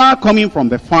farmer coming from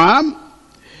the farm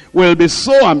will be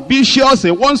so ambitious,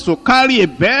 he wants to carry a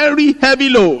very heavy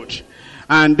load,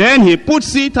 and then he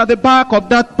puts it at the back of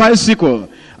that bicycle,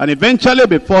 and eventually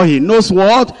before he knows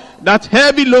what, that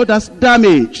heavy load has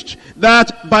damaged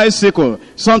that bicycle.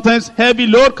 Sometimes heavy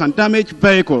load can damage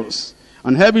vehicles,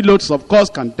 and heavy loads of course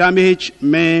can damage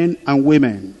men and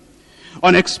women.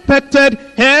 Unexpected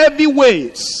heavy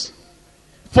weights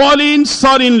falling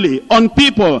suddenly on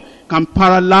people can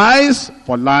paralyze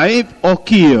for life or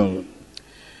kill.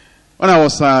 When I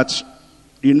was at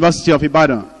the University of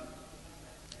Ibadan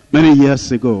many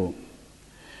years ago,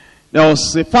 there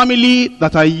was a family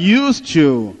that I used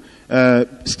to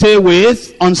stay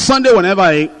with on Sunday whenever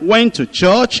I went to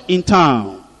church in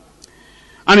town.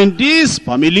 And in this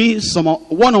family,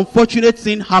 one unfortunate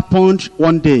thing happened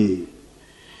one day.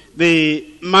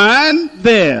 The man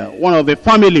there, one of the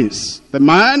families, the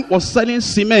man was selling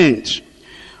cement.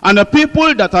 And the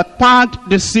people that had packed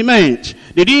the cement,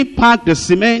 they didn't pack the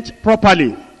cement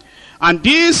properly. And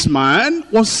this man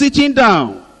was sitting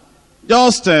down,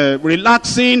 just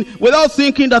relaxing, without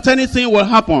thinking that anything will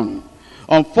happen.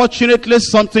 Unfortunately,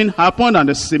 something happened and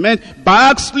the cement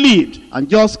bag slipped and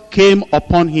just came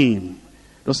upon him.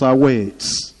 Those are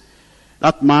weights.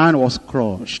 That man was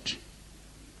crushed.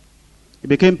 He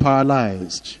became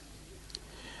paralyzed.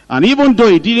 And even though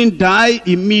he didn't die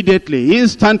immediately,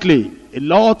 instantly, a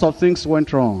lot of things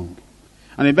went wrong.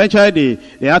 And eventually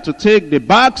they had to take the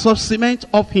bags of cement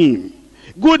off him.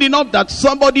 Good enough that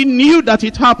somebody knew that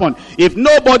it happened. If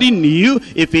nobody knew,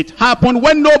 if it happened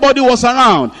when nobody was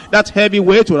around, that heavy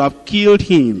weight would have killed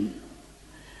him.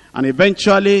 And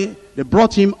eventually they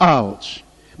brought him out.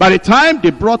 By the time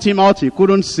they brought him out, he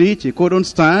couldn't sit, he couldn't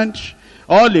stand.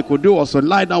 All he could do was to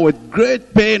lie down with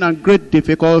great pain and great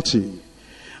difficulty.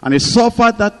 And he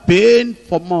suffered that pain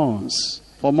for months.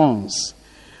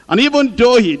 And even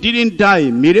though he didn't die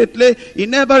immediately, he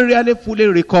never really fully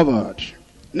recovered.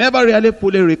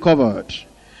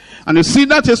 And you see,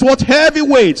 that is what heavy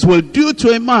weights will do to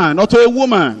a man or to a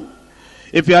woman.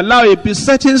 If you allow a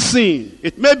besetting sin,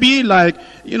 it may be like,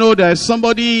 there's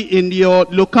somebody in your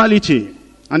locality,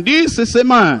 and this is a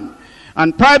man.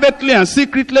 And privately and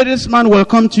secretly, this man will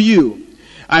come to you.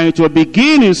 And it will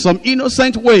begin in some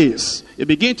innocent ways. You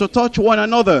begin to touch one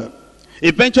another.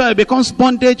 Eventually, it becomes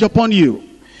bondage upon you.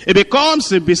 It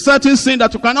becomes a besetting sin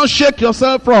that you cannot shake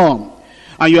yourself from.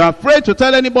 And you're afraid to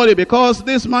tell anybody because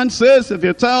this man says, if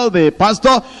you tell the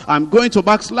pastor, I'm going to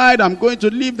backslide, I'm going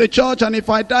to leave the church, and if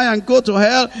I die and go to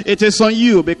hell, it is on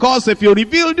you. Because if you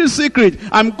reveal this secret,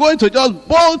 I'm going to just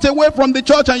bolt away from the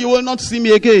church and you will not see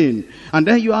me again. And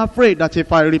then you are afraid that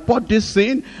if I report this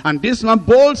sin and this man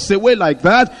bolts away like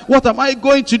that, what am I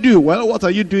going to do? Well, what are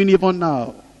you doing even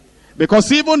now?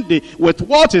 Because even with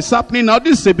what is happening now,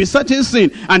 this is a besetting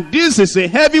sin. And this is a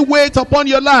heavy weight upon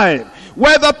your life.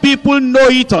 Whether people know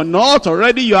it or not,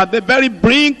 already you are at the very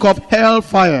brink of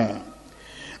hellfire.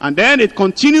 And then it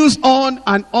continues on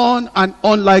and on and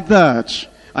on like that.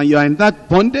 And you are in that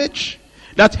bondage.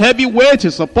 That heavy weight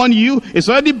is upon you. It's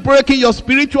already breaking your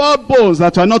spiritual bones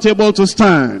that are not able to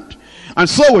stand. And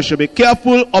so we should be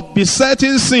careful of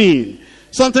besetting sin.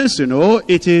 Sometimes,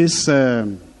 it is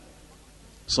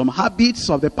some habits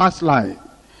of the past life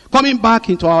coming back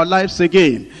into our lives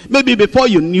again. Maybe before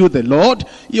you knew the Lord,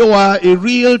 you were a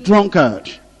real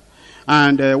drunkard.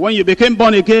 And when you became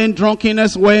born again,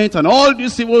 drunkenness went and all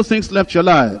these evil things left your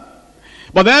life.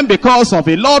 But then because of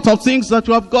a lot of things that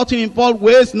you have gotten involved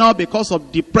with, now because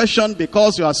of depression,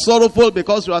 because you are sorrowful,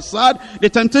 because you are sad, the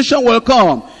temptation will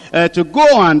come to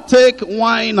go and take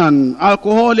wine and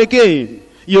alcohol again.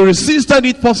 You resisted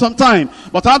it for some time.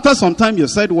 But after some time you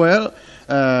said, well,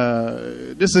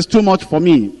 this is too much for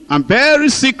me. And very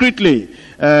secretly,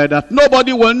 that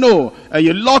nobody will know,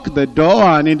 you lock the door,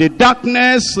 and in the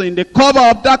darkness, in the cover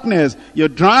of darkness, you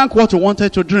drank what you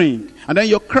wanted to drink. And then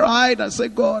you cried and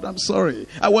said, God, I'm sorry.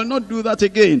 I will not do that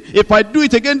again. If I do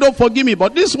it again, don't forgive me.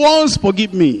 But this once,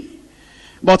 forgive me.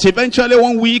 But eventually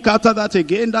 1 week after that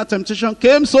again, that temptation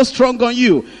came so strong on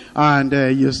you. And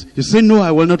you say, no,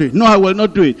 I will not do it. No, I will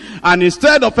not do it. And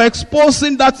instead of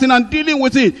exposing that sin and dealing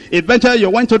with it, eventually you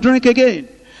went to drink again.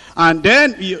 And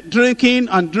then drinking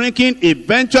and drinking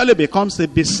eventually becomes a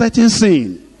besetting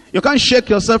sin. You can't shake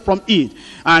yourself from it.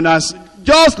 And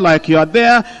just like you are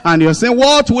there and you're saying,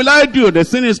 what will I do? The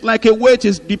sin is like a weight,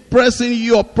 is depressing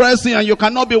you, oppressing, and you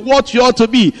cannot be what you ought to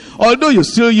be. Although you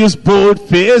still use bold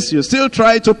face, you still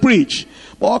try to preach.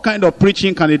 But what kind of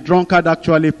preaching can a drunkard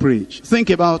actually preach? Think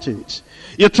about it.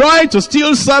 You try to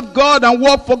still serve God and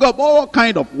work for God. But what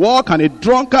kind of work can a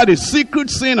drunkard, a secret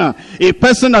sinner, a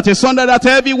person that is under that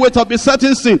heavy weight of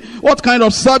besetting sin, what kind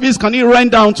of service can he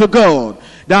render unto God?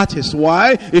 That is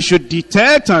why you should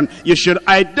detect and you should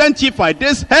identify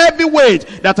this heavy weight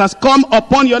that has come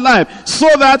upon your life so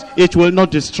that it will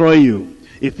not destroy you.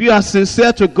 If you are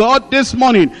sincere to God this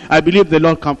morning, I believe the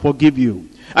Lord can forgive you.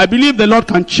 I believe the Lord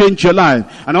can change your life.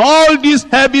 And all these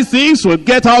heavy things will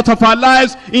get out of our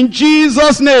lives in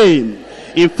Jesus' name.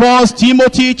 In 1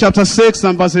 Timothy chapter 6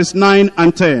 and verses 9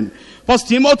 and 10. 1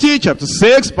 Timothy chapter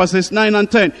 6 verses 9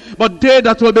 and 10. But they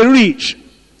that will be rich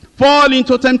fall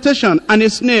into temptation and a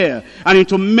snare, and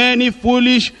into many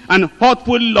foolish and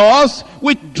hurtful lusts,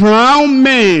 which drown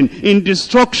men in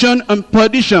destruction and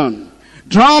perdition.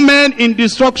 Drown men in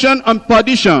destruction and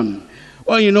perdition.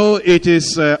 Well, you know, it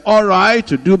is all right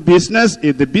to do business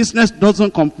if the business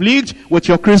doesn't conflict with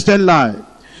your Christian life.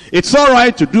 It's all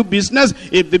right to do business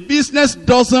if the business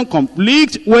doesn't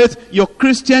conflict with your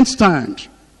Christian stand,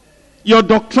 your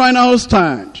doctrinal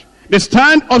stand, the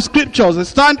stand of scriptures, the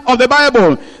stand of the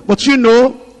Bible. But you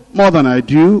know more than I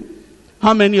do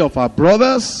how many of our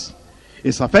brothers,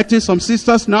 it's affecting some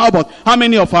sisters now, but how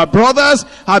many of our brothers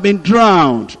have been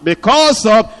drowned because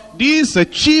of this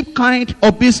cheap kind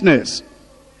of business.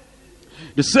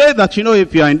 They say that, you know,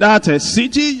 if you are in that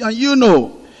city, and you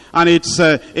know, and it's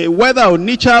whether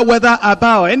Onitsha, whether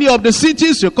Aba, or any of the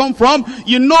cities you come from,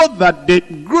 you know that the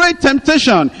great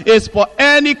temptation is for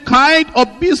any kind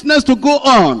of business to go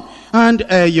on. And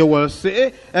you will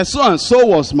say, so-and-so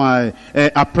was my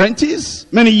apprentice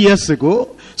many years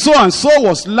ago. So-and-so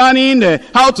was learning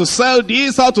how to sell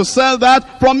this, how to sell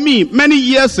that from me many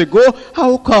years ago.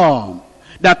 How come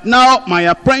that now my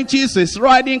apprentice is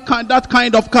riding that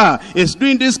kind of car, is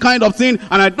doing this kind of thing,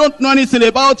 and I don't know anything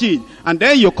about it? And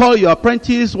then you call your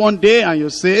apprentice one day and you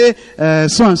say,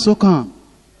 so-and-so come.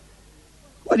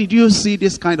 Where did you see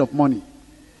this kind of money?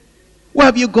 Where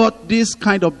have you got this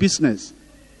kind of business?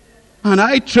 And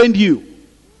I trained you,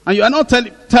 and you are not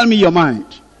tell me your mind.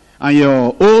 And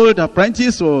your old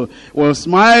apprentice will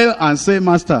smile and say,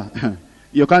 Master,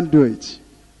 you can't do it.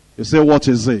 You say, what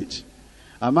is it?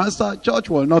 And Master, church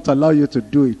will not allow you to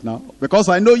do it now, because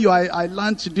I know you, I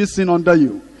learned this thing under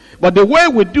you. But the way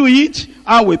we do it,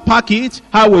 how we pack it,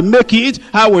 how we make it,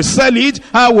 how we sell it,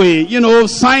 how we,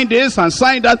 sign this and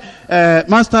sign that,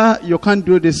 Master, you can't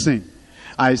do this thing.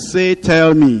 I say,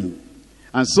 tell me.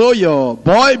 And so your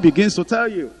boy begins to tell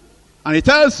you. And he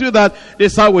tells you that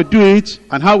this is how we do it,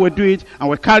 and how we do it, and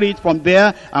we carry it from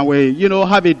there, and we,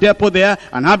 have a depot there,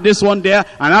 and have this one there,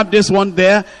 and have this one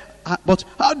there. But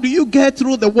how do you get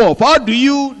through the wharf? How do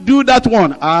you do that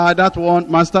one? That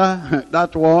one, Master,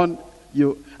 that one,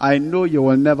 I know you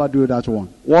will never do that one.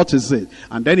 What is it?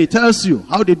 And then he tells you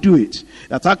how they do it.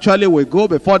 That actually we go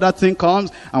before that thing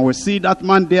comes, and we see that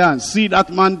man there, and see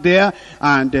that man there,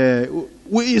 and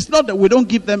it's not that we don't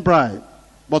give them bribe.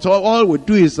 But all we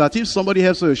do is that if somebody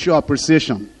helps us, we show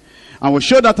appreciation. And we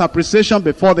show that appreciation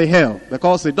before the help.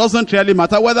 Because it doesn't really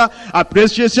matter whether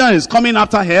appreciation is coming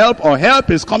after help or help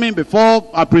is coming before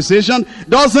appreciation.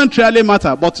 Doesn't really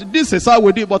matter. But this is how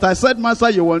we do it. But I said, Master,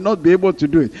 you will not be able to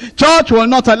do it. Church will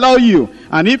not allow you.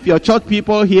 And if your church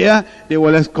people here, they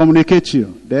will excommunicate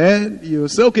you. Then you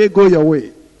say, okay, go your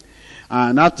way.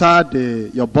 And after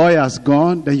your boy has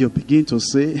gone, then you begin to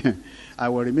say, I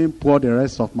will remain poor the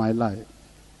rest of my life.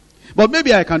 But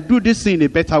maybe I can do this thing in a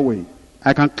better way.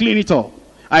 I can clean it up.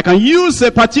 I can use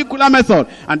a particular method.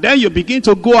 And then you begin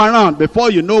to go around. Before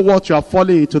you know what, you are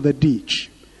falling into the ditch.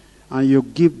 And you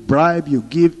give bribe, you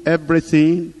give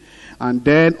everything. And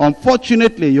then,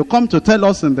 unfortunately, you come to tell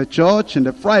us in the church, in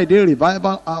the Friday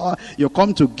revival hour, you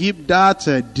come to give that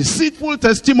deceitful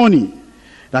testimony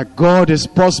that God is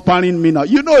prospering me now.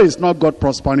 You know it's not God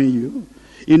prospering you.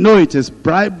 You know it is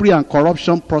bribery and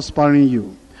corruption prospering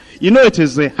you. You know it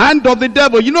is the hand of the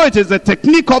devil. You know it is the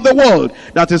technique of the world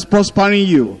that is prospering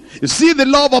you. You see, the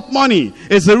love of money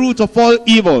is the root of all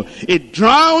evil. It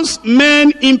drowns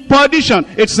men in perdition.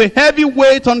 It's a heavy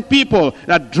weight on people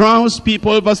that drowns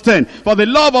people. Verse 10. For the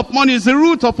love of money is the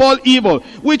root of all evil,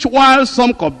 which while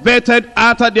some coveted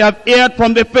after they have erred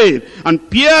from the faith, and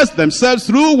pierced themselves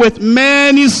through with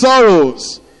many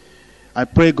sorrows. I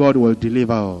pray God will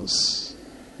deliver us.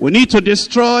 We need to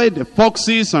destroy the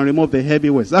foxes and remove the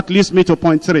heavy weights. That leads me to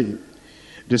point 3.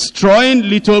 destroying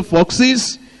little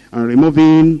foxes and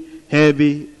removing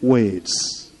heavy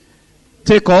weights.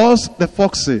 Take us the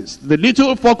foxes, the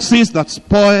little foxes that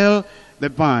spoil the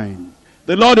vine.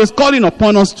 The Lord is calling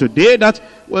upon us today that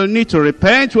we'll need to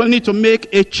repent, we'll need to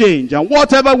make a change, and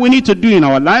whatever we need to do in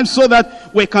our lives so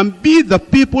that we can be the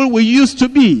people we used to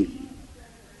be.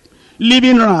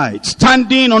 Living right,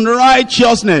 standing on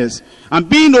righteousness, and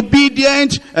being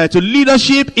obedient to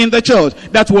leadership in the church.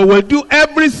 That we will do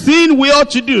everything we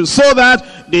ought to do so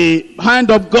that the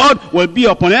hand of God will be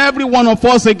upon every one of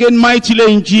us again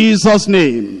mightily in Jesus'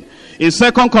 name. In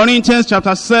 2 Corinthians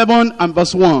chapter 7 and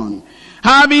verse 1.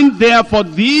 Having therefore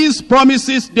these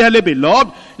promises, dearly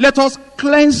beloved, let us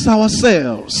cleanse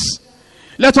ourselves.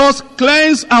 Let us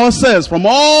cleanse ourselves from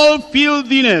all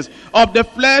filthiness of the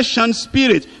flesh and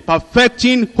spirit,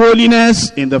 perfecting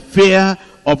holiness in the fear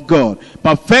of God.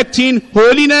 Perfecting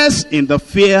holiness in the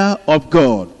fear of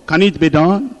God. Can it be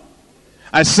done?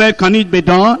 I said, can it be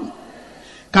done?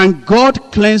 Can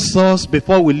God cleanse us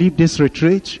before we leave this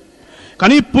retreat?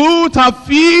 Can he put our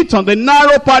feet on the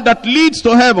narrow path that leads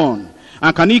to heaven?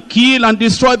 And can he kill and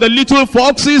destroy the little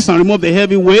foxes and remove the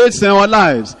heavy weights in our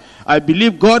lives? I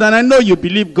believe God, and I know you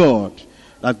believe God,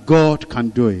 that God can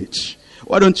do it.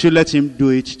 Why don't you let him do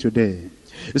it today?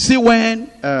 You see,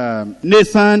 when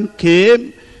Nathan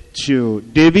came to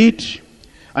David,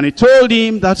 and he told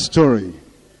him that story,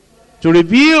 to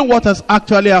reveal what has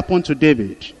actually happened to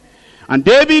David. And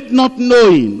David, not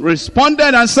knowing,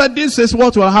 responded and said, this is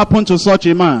what will happen to such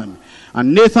a man.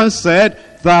 And Nathan said,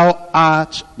 thou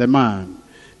art the man.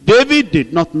 David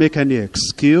did not make any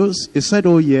excuse. He said,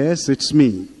 oh yes, it's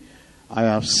me. I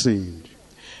have sinned.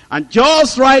 And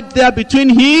just right there between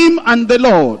him and the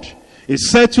Lord, he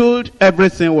settled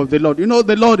everything with the Lord. You know,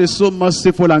 the Lord is so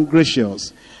merciful and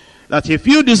gracious that if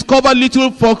you discover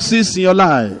little foxes in your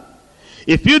life,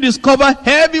 if you discover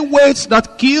heavy weights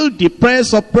that kill,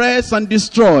 depress, oppress, and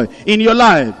destroy in your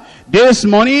life, this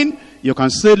morning you can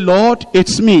say, Lord,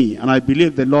 it's me. And I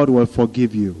believe the Lord will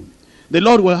forgive you. The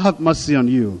Lord will have mercy on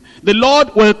you. The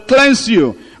Lord will cleanse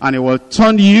you. And he will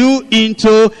turn you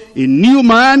into a new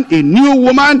man, a new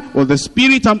woman with the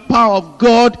spirit and power of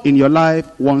God in your life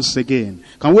once again.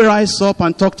 Can we rise up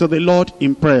and talk to the Lord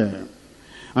in prayer?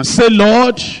 And say,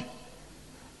 Lord,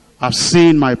 I've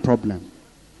seen my problem.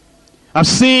 I've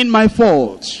seen my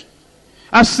fault.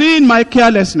 I've seen my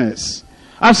carelessness.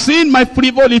 I've seen my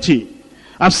frivolity.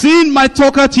 I've seen my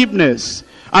talkativeness.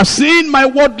 I've seen my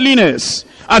worldliness.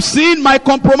 I've seen my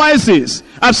compromises.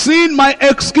 I've seen my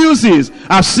excuses.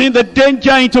 I've seen the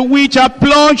danger into which I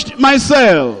plunged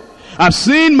myself. I've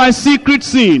seen my secret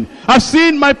sin. I've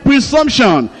seen my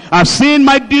presumption. I've seen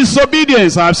my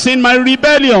disobedience. I've seen my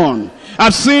rebellion.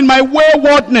 I've seen my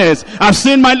waywardness. I've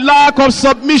seen my lack of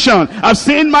submission. I've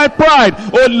seen my pride.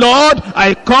 Oh Lord,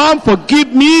 I come,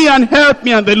 forgive me and help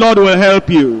me, and the Lord will help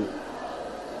you.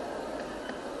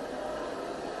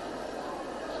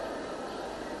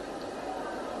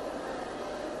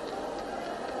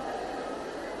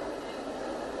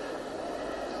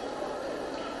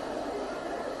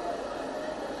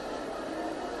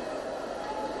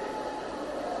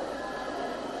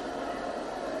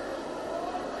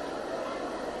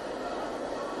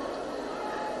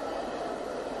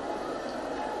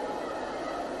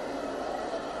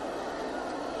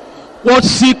 What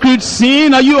secret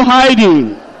sin are you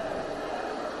hiding?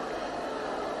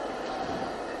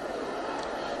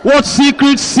 What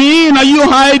secret sin are you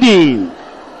hiding?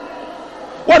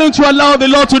 Why don't you allow the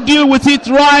Lord to deal with it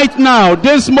right now,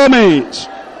 this moment?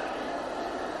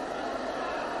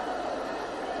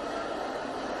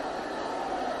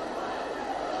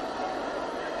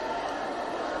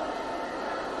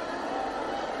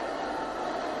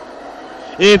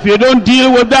 If you don't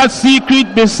deal with that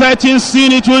secret besetting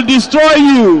sin, it will destroy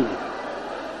you.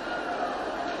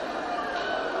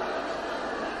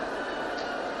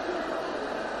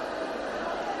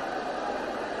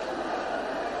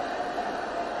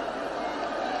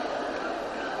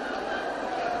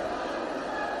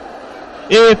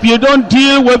 If you don't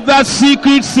deal with that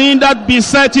secret sin, that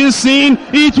besetting sin,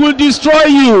 it will destroy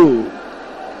you.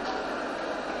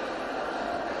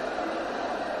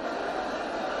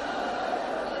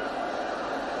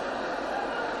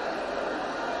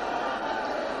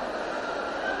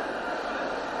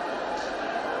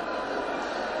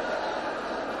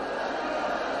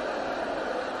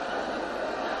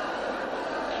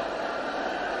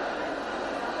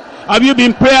 Have you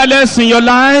been prayerless in your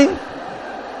life?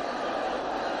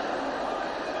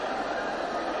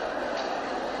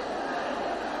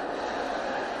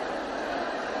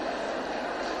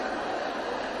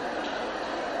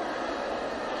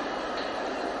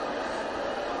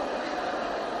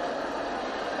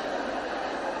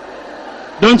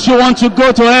 Don't you want to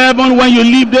go to heaven when you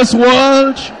leave this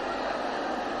world?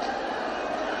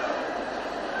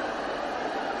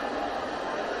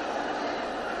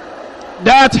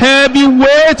 That heavy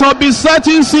weight of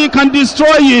besetting sin can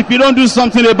destroy you if you don't do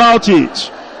something about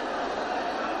it.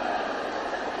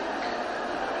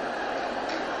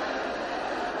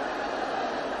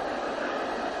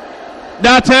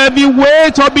 That heavy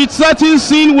weight of besetting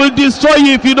sin will destroy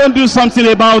you if you don't do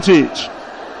something about it.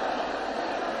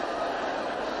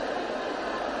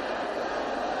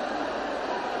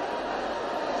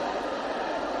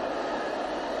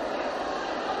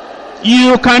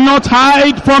 You cannot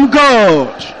hide from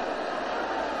God.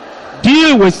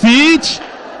 Deal with it.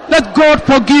 Let God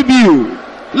forgive you.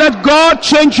 Let God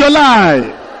change your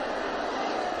life.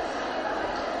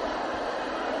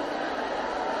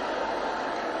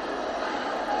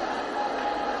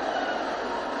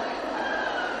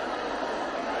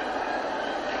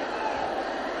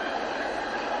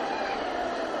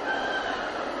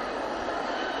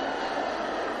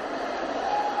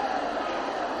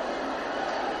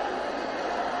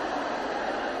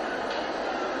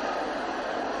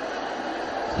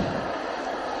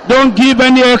 Don't give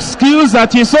any excuse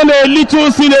that it's only a little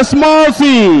sin, a small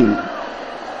sin.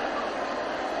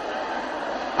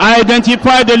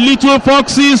 Identify the little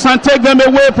foxes and take them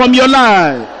away from your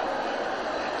life.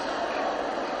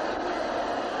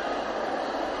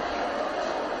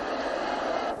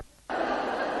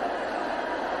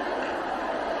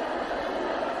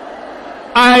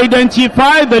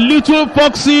 Identify the little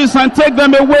foxes and take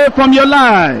them away from your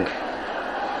life.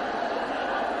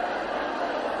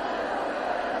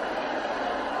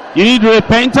 You need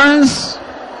repentance.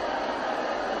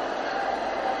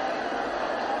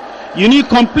 You need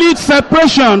complete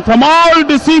separation from all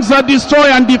the things that destroy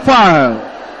and defile.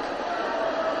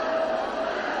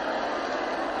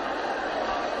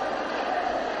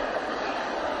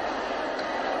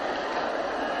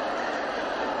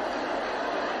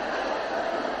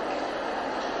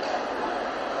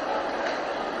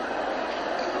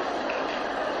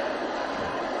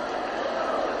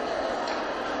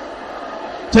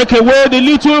 Take away the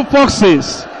little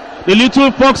foxes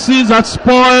that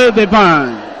spoil the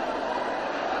vine.